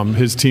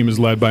 His team is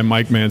led by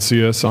Mike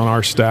Mancias on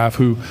our staff,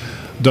 who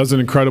does an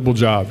incredible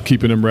job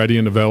keeping him ready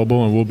and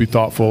available, and we'll be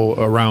thoughtful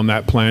around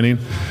that planning.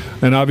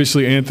 And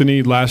obviously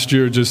Anthony last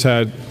year just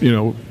had,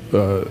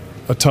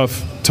 a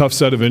tough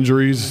set of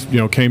injuries,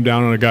 came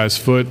down on a guy's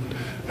foot,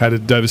 had a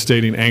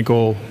devastating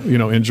ankle,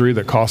 injury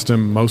that cost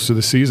him most of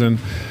the season.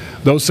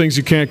 Those things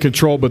you can't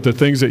control, but the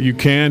things that you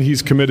can,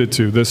 he's committed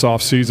to this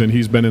offseason.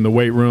 He's been in the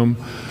weight room.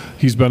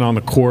 He's been on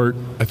the court.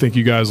 I think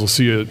you guys will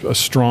see a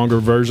stronger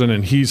version,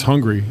 and he's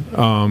hungry.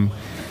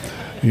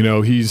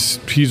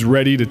 He's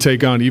ready to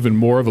take on even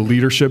more of a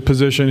leadership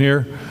position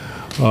here.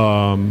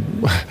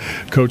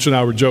 Coach and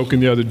I were joking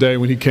the other day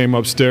when he came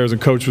upstairs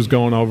and Coach was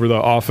going over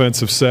the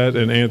offensive set,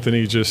 and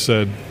Anthony just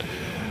said,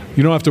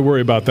 "You don't have to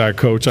worry about that,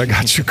 Coach. I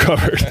got you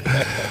covered."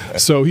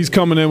 So he's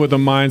coming in with a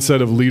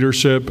mindset of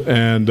leadership,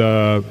 and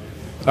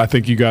I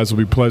think you guys will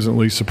be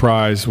pleasantly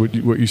surprised what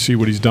you see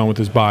what he's done with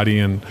his body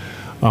and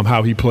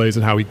how he plays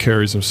and how he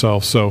carries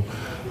himself. So,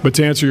 but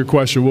to answer your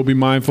question, we'll be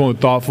mindful and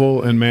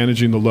thoughtful in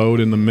managing the load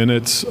and the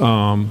minutes.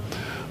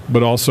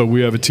 But also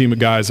we have a team of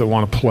guys that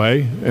want to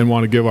play and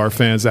want to give our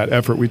fans that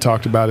effort we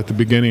talked about at the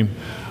beginning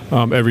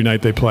every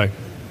night they play.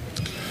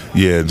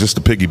 Yeah, just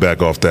to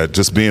piggyback off that,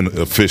 just being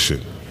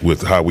efficient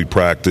with how we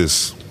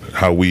practice,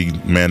 how we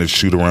manage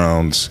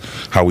shoot-arounds,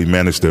 how we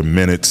manage their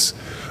minutes.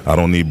 I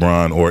don't need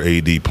Bron or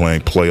AD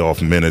playing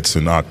playoff minutes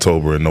in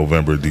October and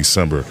November,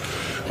 December.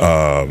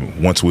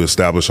 Once we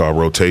establish our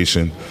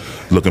rotation,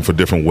 looking for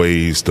different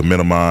ways to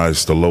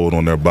minimize the load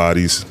on their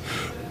bodies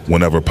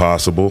whenever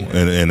possible.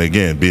 And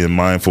again, being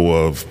mindful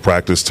of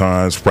practice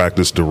times,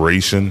 practice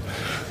duration,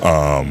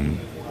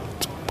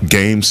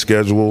 game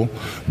schedule,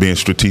 being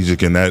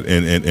strategic in that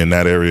in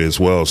that area as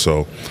well.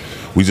 So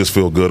we just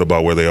feel good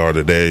about where they are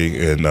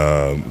today, and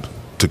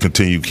to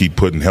continue keep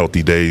putting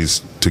healthy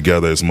days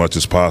together as much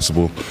as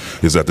possible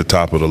is at the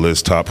top of the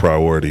list, top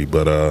priority.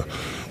 But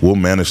we'll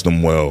manage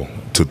them well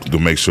to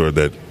make sure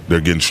that they're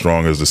getting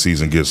stronger as the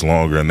season gets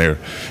longer and they're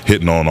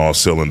hitting on all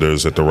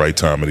cylinders at the right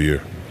time of the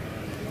year.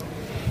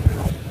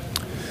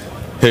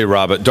 Hey,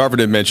 Rob, Darvin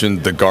had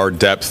mentioned the guard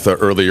depth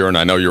earlier, and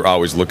I know you're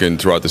always looking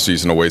throughout the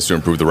season at ways to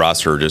improve the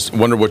roster. Just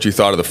wonder what you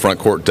thought of the front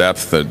court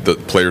depth, the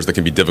players that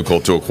can be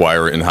difficult to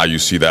acquire, and how you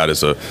see that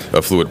as a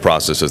fluid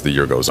process as the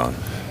year goes on.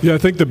 Yeah, I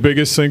think the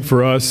biggest thing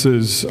for us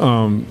is,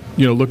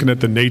 looking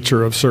at the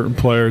nature of certain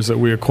players that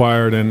we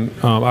acquired. And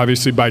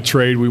obviously by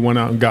trade, we went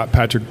out and got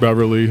Patrick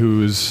Beverley,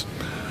 who is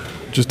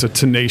just a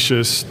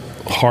tenacious,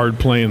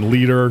 hard-playing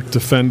leader,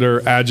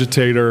 defender,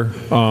 agitator,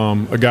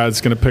 a guy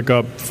that's going to pick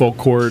up full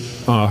court,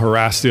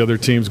 harass the other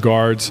team's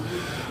guards.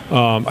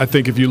 I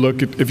think if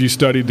you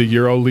studied the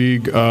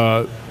EuroLeague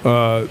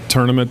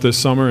tournament this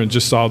summer and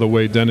just saw the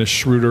way Dennis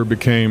Schroeder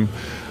became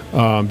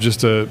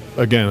just a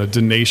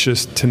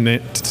tenacious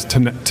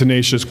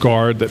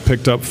guard that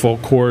picked up full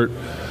court,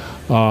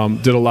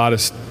 did a lot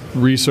of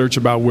research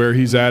about where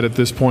he's at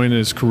this point in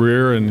his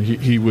career, and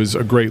he was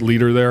a great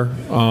leader there.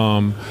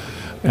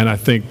 And I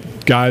think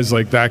guys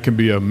like that can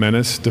be a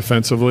menace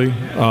defensively.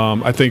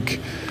 I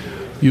think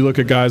you look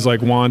at guys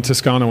like Juan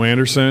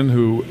Toscano-Anderson,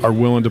 who are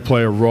willing to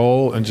play a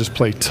role and just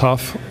play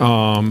tough.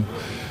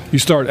 You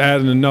start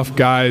adding enough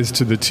guys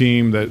to the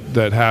team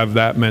that have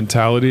that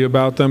mentality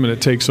about them, and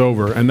it takes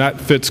over. And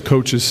that fits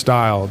Coach's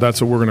style.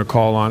 That's what we're going to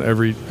call on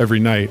every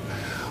night.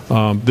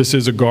 This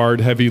is a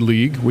guard-heavy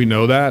league. We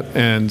know that.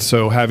 And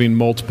so having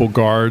multiple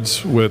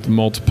guards with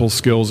multiple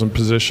skills and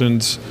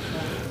positions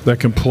that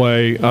can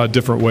play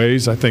different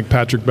ways. I think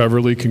Patrick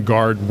Beverley can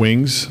guard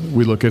wings.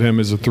 We look at him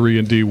as a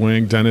 3-and-D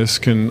wing. Dennis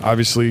can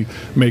obviously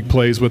make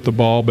plays with the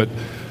ball, but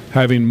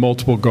having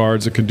multiple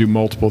guards that can do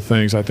multiple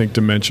things, I think,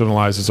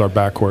 dimensionalizes our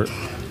backcourt.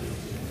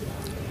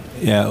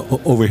 Yeah,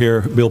 over here,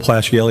 Bill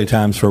Plaschke, LA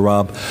Times for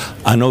Rob.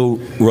 I know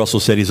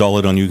Russell said he's all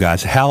in on you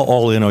guys. How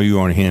all in are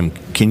you on him?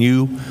 Can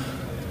you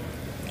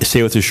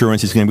say with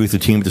assurance he's going to be with the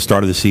team at the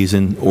start of the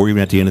season or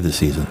even at the end of the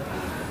season?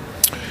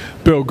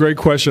 Bill, great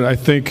question. I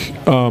think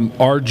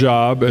our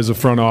job as a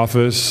front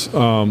office,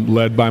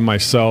 led by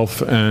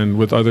myself and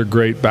with other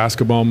great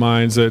basketball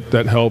minds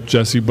that help,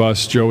 Jesse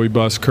Buss, Joey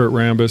Buss, Kurt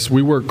Rambis,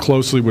 we work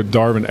closely with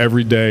Darvin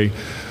every day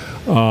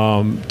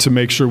to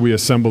make sure we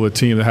assemble a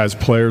team that has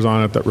players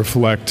on it that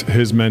reflect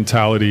his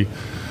mentality.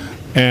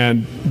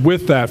 And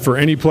with that, for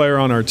any player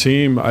on our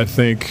team, I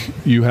think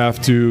you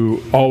have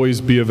to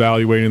always be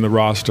evaluating the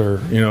roster.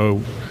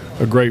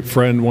 A great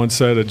friend once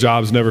said, a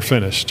job's never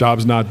finished.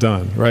 Job's not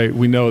done, right?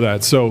 We know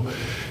that. So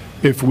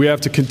if we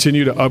have to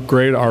continue to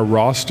upgrade our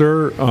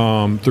roster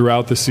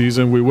throughout the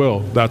season, we will.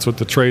 That's what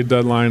the trade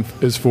deadline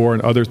is for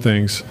and other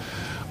things.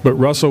 But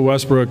Russell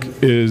Westbrook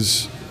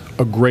is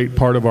a great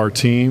part of our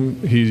team.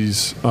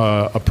 He's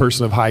a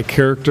person of high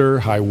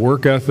character, high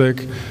work ethic,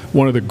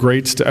 one of the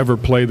greats to ever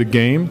play the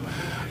game.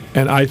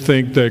 And I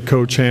think that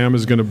Coach Ham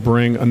is going to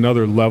bring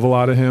another level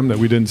out of him that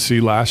we didn't see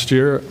last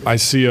year. I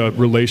see a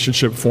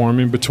relationship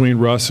forming between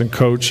Russ and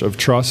Coach of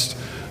trust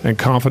and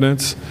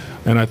confidence,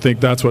 and I think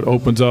that's what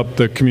opens up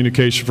the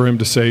communication for him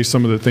to say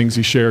some of the things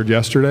he shared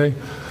yesterday.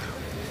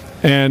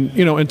 And,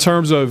 in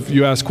terms of,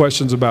 you ask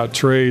questions about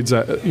trades,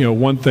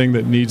 one thing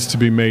that needs to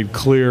be made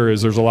clear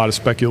is there's a lot of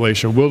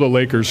speculation. Will the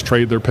Lakers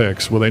trade their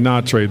picks? Will they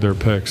not trade their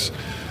picks?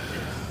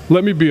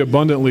 Let me be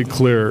abundantly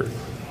clear.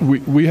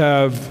 We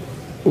have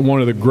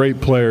one of the great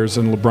players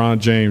in LeBron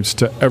James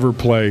to ever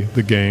play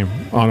the game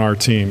on our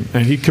team.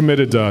 And he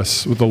committed to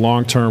us with a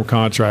long-term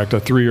contract, a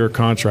 3-year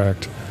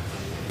contract.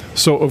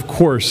 So, of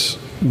course,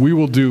 we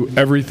will do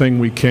everything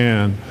we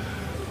can,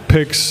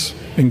 picks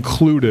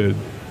included,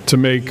 to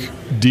make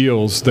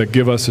deals that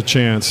give us a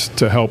chance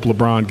to help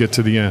LeBron get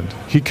to the end.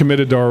 He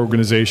committed to our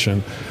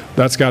organization.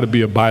 That's got to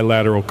be a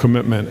bilateral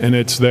commitment, and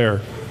it's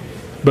there.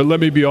 But let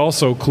me be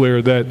also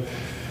clear that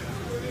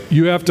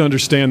you have to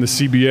understand the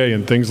CBA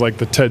and things like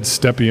the Ted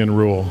Stepien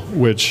rule,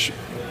 which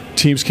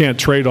teams can't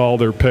trade all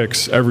their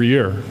picks every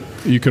year.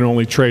 You can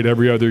only trade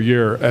every other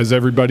year. As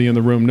everybody in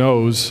the room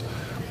knows,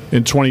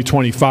 in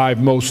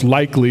 2025, most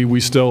likely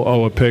we still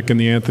owe a pick in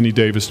the Anthony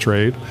Davis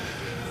trade.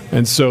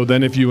 And so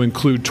then if you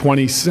include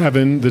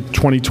 27, the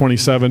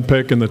 2027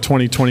 pick and the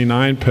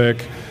 2029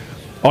 pick,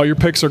 all your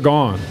picks are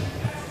gone.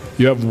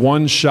 You have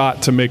one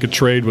shot to make a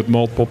trade with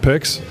multiple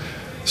picks.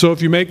 So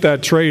if you make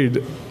that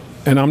trade,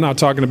 and I'm not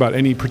talking about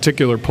any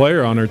particular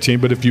player on our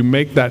team, but if you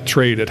make that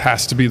trade, it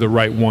has to be the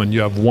right one.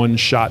 You have one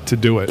shot to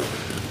do it.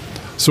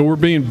 So we're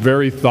being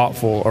very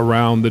thoughtful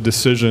around the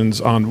decisions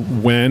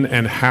on when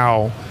and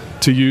how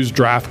to use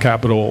draft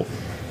capital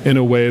in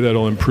a way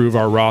that'll improve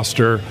our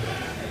roster.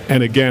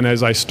 And again,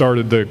 as I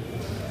started the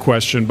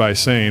question by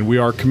saying, we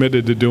are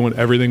committed to doing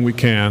everything we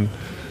can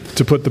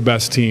to put the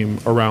best team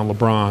around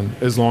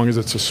LeBron, as long as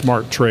it's a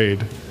smart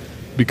trade,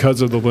 because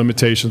of the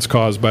limitations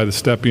caused by the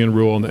Stepien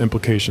rule and the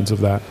implications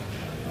of that.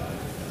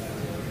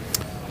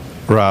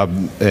 Rob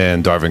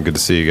and Darvin, good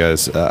to see you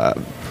guys. I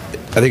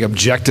think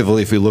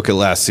objectively, if we look at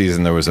last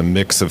season, there was a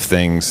mix of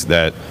things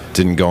that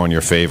didn't go in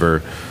your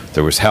favor.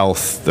 There was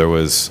health. There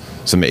was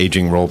some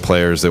aging role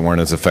players that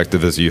weren't as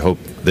effective as you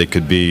hoped they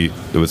could be.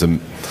 There was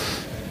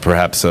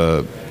perhaps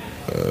a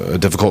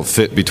difficult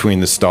fit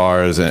between the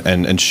stars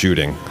and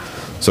shooting.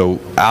 So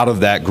out of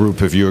that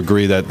group, if you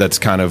agree that that's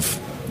kind of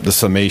the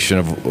summation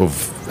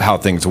of how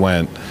things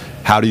went,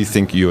 how do you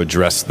think you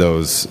address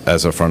those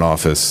as a front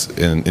office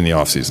in the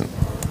offseason?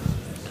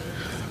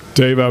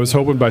 Dave, I was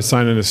hoping by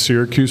signing a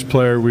Syracuse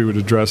player we would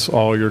address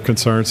all your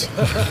concerns.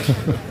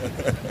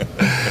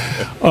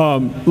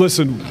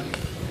 Listen,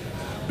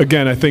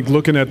 again, I think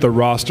looking at the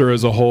roster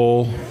as a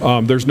whole,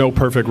 there's no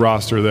perfect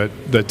roster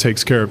that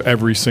takes care of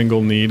every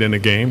single need in a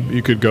game.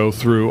 You could go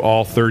through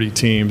all 30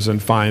 teams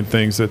and find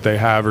things that they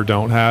have or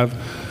don't have.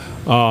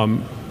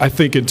 I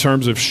think in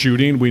terms of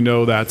shooting, we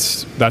know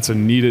that's a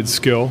needed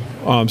skill.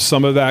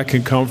 Some of that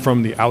can come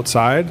from the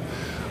outside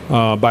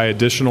by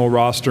additional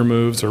roster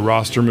moves or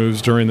roster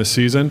moves during the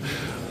season.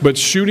 But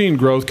shooting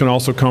growth can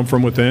also come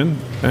from within,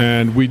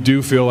 and we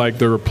do feel like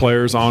there are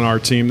players on our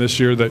team this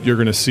year that you're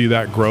going to see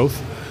that growth.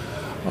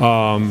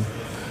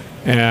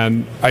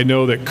 And I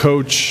know that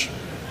Coach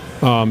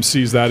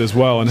sees that as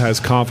well and has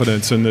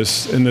confidence in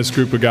this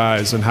group of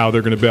guys and how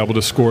they're going to be able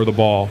to score the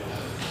ball.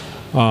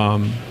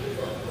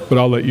 But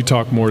I'll let you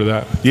talk more to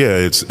that. Yeah,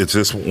 it's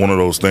just one of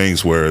those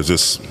things where it's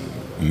just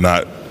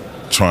not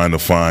trying to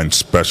find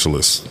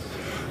specialists.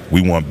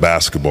 We want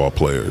basketball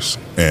players,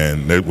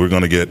 and we're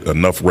going to get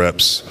enough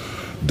reps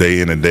day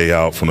in and day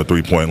out from the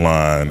three-point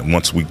line.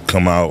 Once we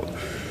come out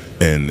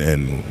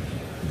and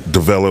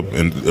develop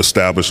and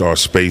establish our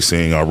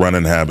spacing, our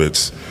running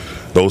habits,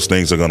 those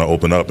things are going to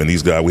open up. And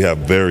these guys, we have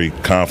very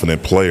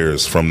confident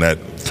players from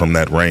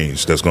that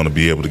range that's going to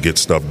be able to get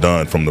stuff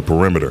done from the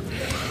perimeter.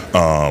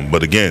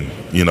 But again,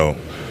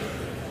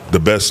 the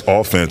best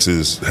offense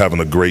is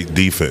having a great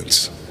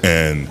defense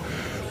and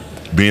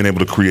being able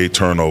to create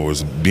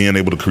turnovers, being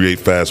able to create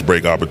fast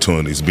break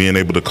opportunities, being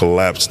able to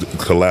collapse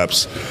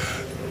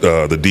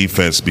the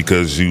defense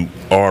because you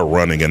are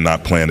running and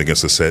not playing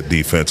against a set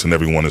defense and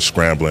everyone is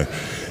scrambling.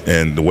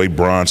 And the way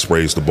Bron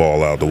sprays the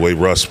ball out, the way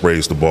Russ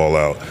sprays the ball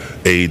out,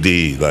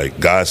 AD, like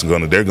guys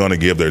they're gonna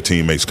give their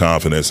teammates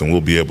confidence, and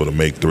we'll be able to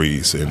make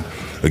threes. And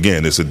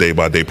again, it's a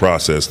day-by-day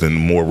process. Then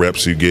the more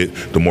reps you get,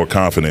 the more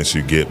confidence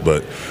you get.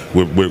 But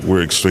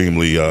we're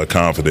extremely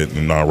confident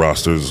in our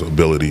roster's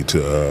ability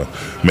to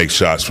make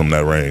shots from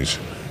that range.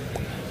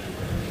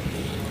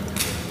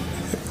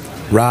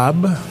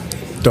 Rob,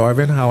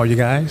 Darvin, how are you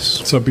guys?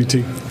 What's up,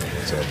 BT?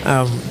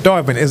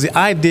 Darvin, is the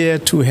idea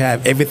to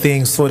have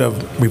everything sort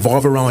of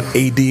revolve around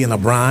AD and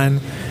LeBron?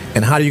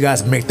 And how do you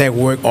guys make that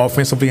work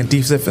offensively and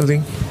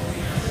defensively?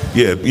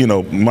 Yeah,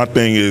 my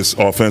thing is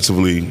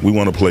offensively, we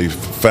want to play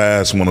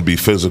fast, want to be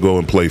physical,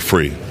 and play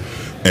free.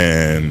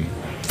 And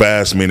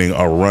fast meaning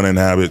our running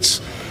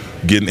habits,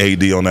 getting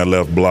AD on that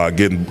left block,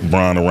 getting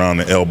Bron around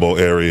the elbow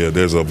area.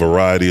 There's a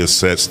variety of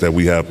sets that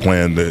we have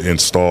planned to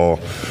install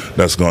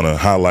that's going to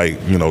highlight,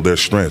 their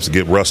strengths,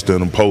 get Russ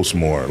in and post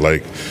more.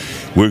 Like,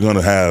 we're going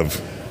to have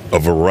a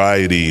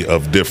variety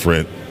of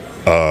different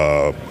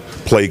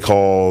play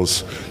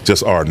calls.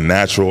 Just our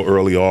natural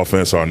early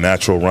offense, our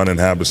natural running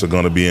habits are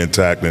going to be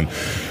intact. And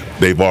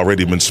They've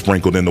already been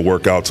sprinkled in the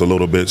workouts a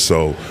little bit,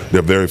 so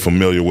they're very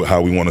familiar with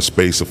how we want to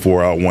space a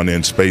 4-out,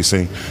 1-in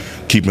spacing,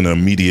 keeping an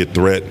immediate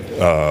threat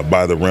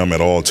by the rim at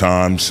all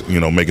times,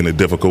 making it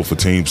difficult for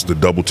teams to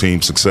double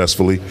team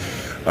successfully.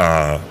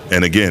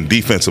 And again,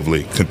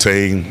 defensively,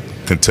 contain,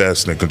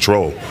 contest, and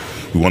control.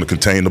 We want to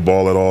contain the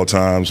ball at all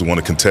times. We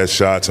want to contest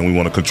shots, and we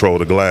want to control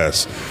the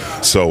glass.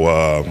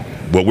 So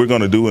what we're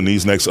going to do in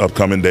these next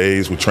upcoming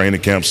days with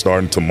training camp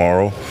starting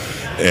tomorrow,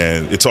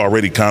 and it's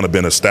already kind of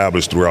been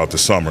established throughout the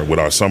summer with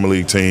our summer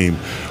league team,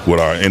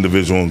 with our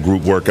individual and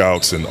group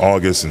workouts in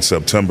August and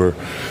September.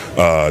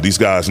 These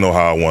guys know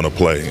how I want to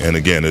play. And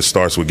again, it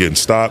starts with getting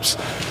stops,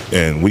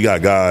 and we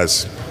got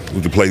guys.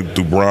 We can play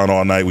through Bron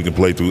all night. We can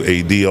play through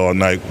AD all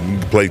night. We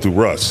can play through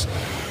Russ.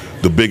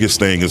 The biggest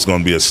thing is going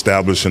to be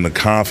establishing the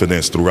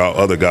confidence throughout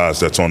other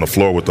guys that's on the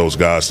floor with those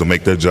guys to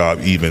make their job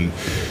even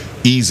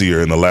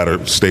easier in the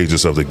latter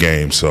stages of the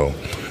game. So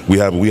we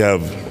have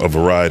a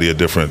variety of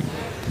different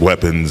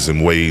weapons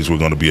and ways we're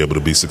going to be able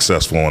to be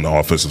successful on the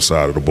offensive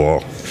side of the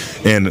ball.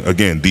 And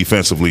again,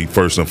 defensively,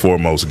 first and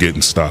foremost,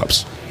 getting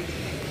stops.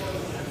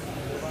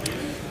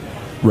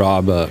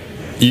 Rob,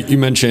 you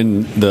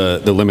mentioned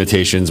the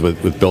limitations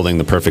with building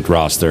the perfect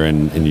roster,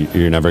 and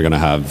you're never going to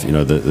have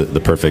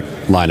the perfect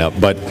lineup.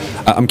 But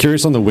I'm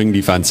curious on the wing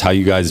defense, how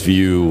you guys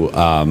view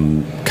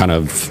kind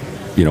of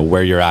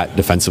where you're at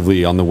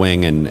defensively on the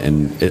wing,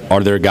 and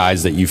are there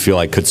guys that you feel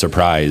like could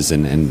surprise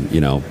and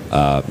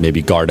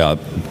maybe guard up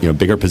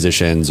bigger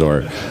positions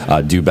or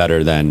do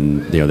better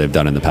than they've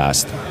done in the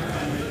past?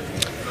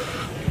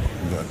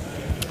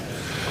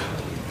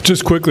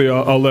 Just quickly,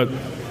 I'll let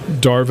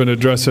Darvin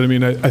address it. I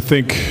mean, I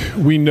think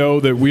we know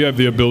that we have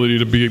the ability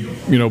to be,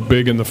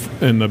 big in the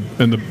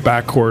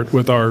backcourt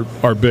with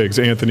our bigs: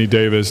 Anthony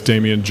Davis,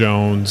 Damian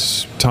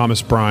Jones,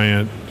 Thomas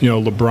Bryant.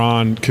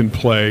 LeBron can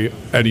play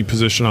any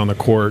position on the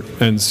court,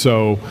 and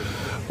so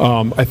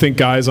I think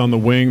guys on the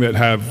wing that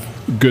have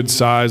good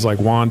size like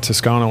Juan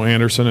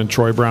Toscano-Anderson and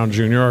Troy Brown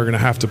Jr. are going to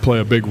have to play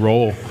a big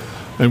role.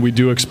 And we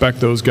do expect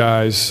those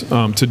guys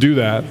to do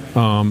that.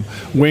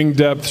 Wing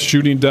depth,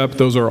 shooting depth,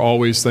 those are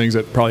always things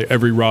that probably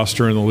every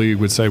roster in the league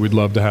would say we'd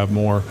love to have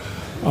more.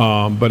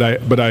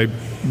 But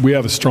we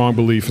have a strong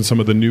belief in some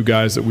of the new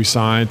guys that we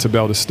signed to be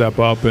able to step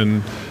up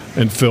and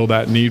fill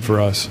that need for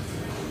us.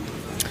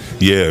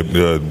 Yeah,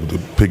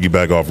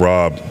 piggyback off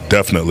Rob,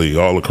 definitely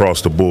all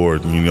across the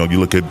board. You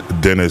look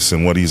at Dennis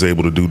and what he's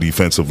able to do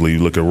defensively. You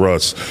look at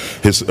Russ,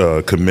 his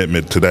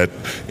commitment to that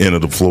end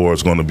of the floor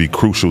is going to be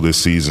crucial this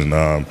season.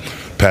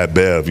 Pat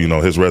Bev,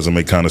 his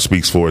resume kind of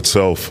speaks for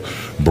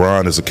itself.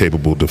 Bron is a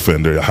capable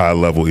defender, a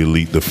high-level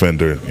elite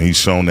defender. And he's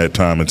shown that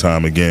time and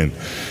time again.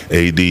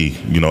 AD,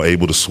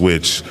 able to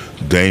switch.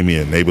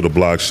 Damian, able to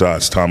block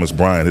shots. Thomas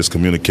Bryant, his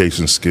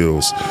communication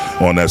skills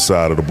on that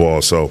side of the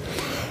ball. So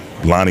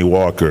Lonnie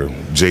Walker,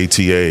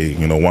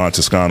 JTA, Juan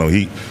Toscano,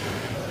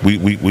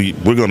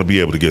 we're going to be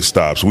able to get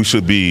stops. We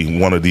should be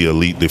one of the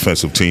elite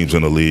defensive teams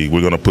in the league.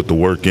 We're going to put the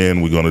work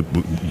in. We're going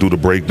to do the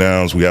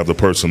breakdowns. We have the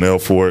personnel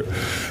for it.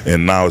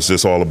 And now it's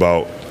just all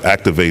about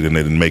activating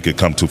it and make it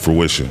come to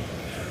fruition.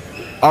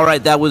 All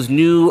right, that was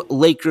new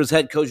Lakers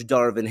head coach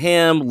Darvin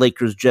Ham,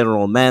 Lakers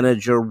general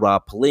manager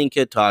Rob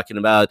Pelinka talking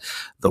about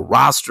the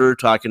roster,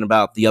 talking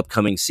about the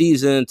upcoming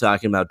season,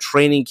 talking about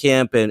training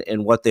camp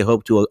and what they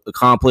hope to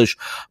accomplish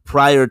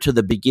prior to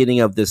the beginning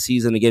of this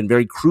season. Again,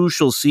 very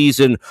crucial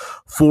season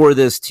for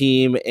this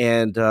team.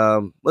 And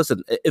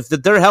listen, if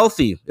they're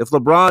healthy, if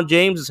LeBron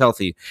James is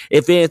healthy,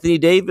 if Anthony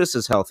Davis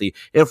is healthy,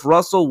 if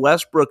Russell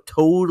Westbrook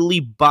totally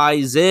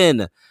buys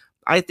in,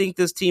 I think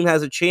this team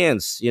has a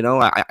chance.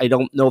 I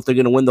don't know if they're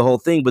going to win the whole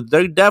thing, but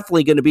they're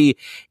definitely going to be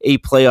a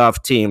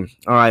playoff team.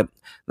 All right,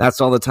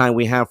 that's all the time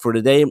we have for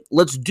today.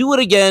 Let's do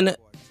it again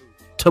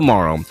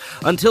tomorrow.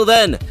 Until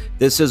then,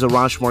 this is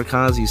Arash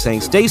Markazi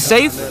saying stay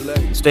safe,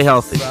 stay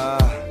healthy.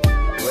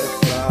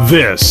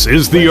 This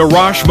is the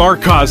Arash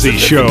Markazi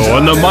Show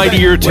on the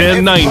Mightier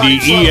 1090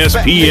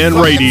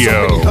 ESPN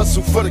Radio.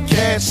 Hustle for the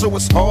cash, so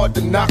it's hard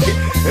to knock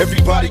it.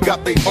 Everybody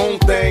got their own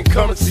thing,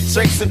 currency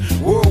chasing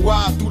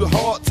worldwide through the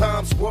hard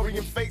times,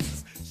 worrying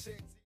faces.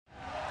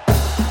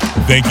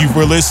 Thank you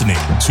for listening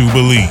to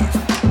Believe.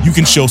 You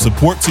can show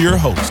support to your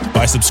host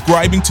by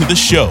subscribing to the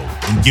show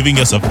and giving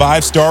us a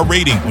 5-star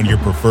rating on your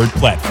preferred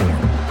platform.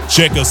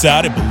 Check us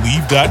out at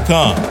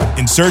Believe.com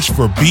and search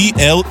for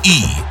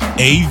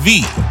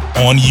BLEAV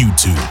on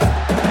YouTube.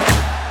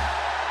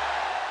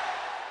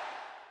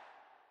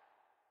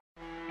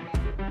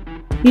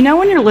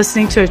 When you're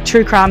listening to a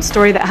true crime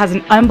story that has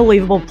an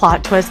unbelievable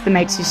plot twist that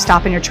makes you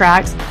stop in your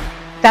tracks?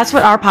 That's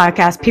what our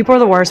podcast, People Are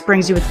the Worst,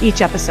 brings you with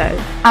each episode.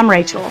 I'm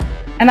Rachel.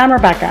 And I'm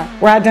Rebecca.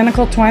 We're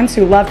identical twins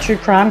who love true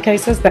crime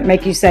cases that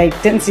make you say,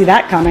 didn't see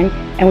that coming,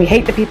 and we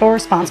hate the people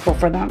responsible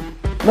for them.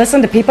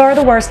 Listen to People Are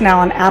the Worst now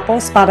on Apple,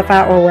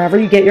 Spotify, or wherever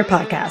you get your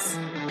podcasts.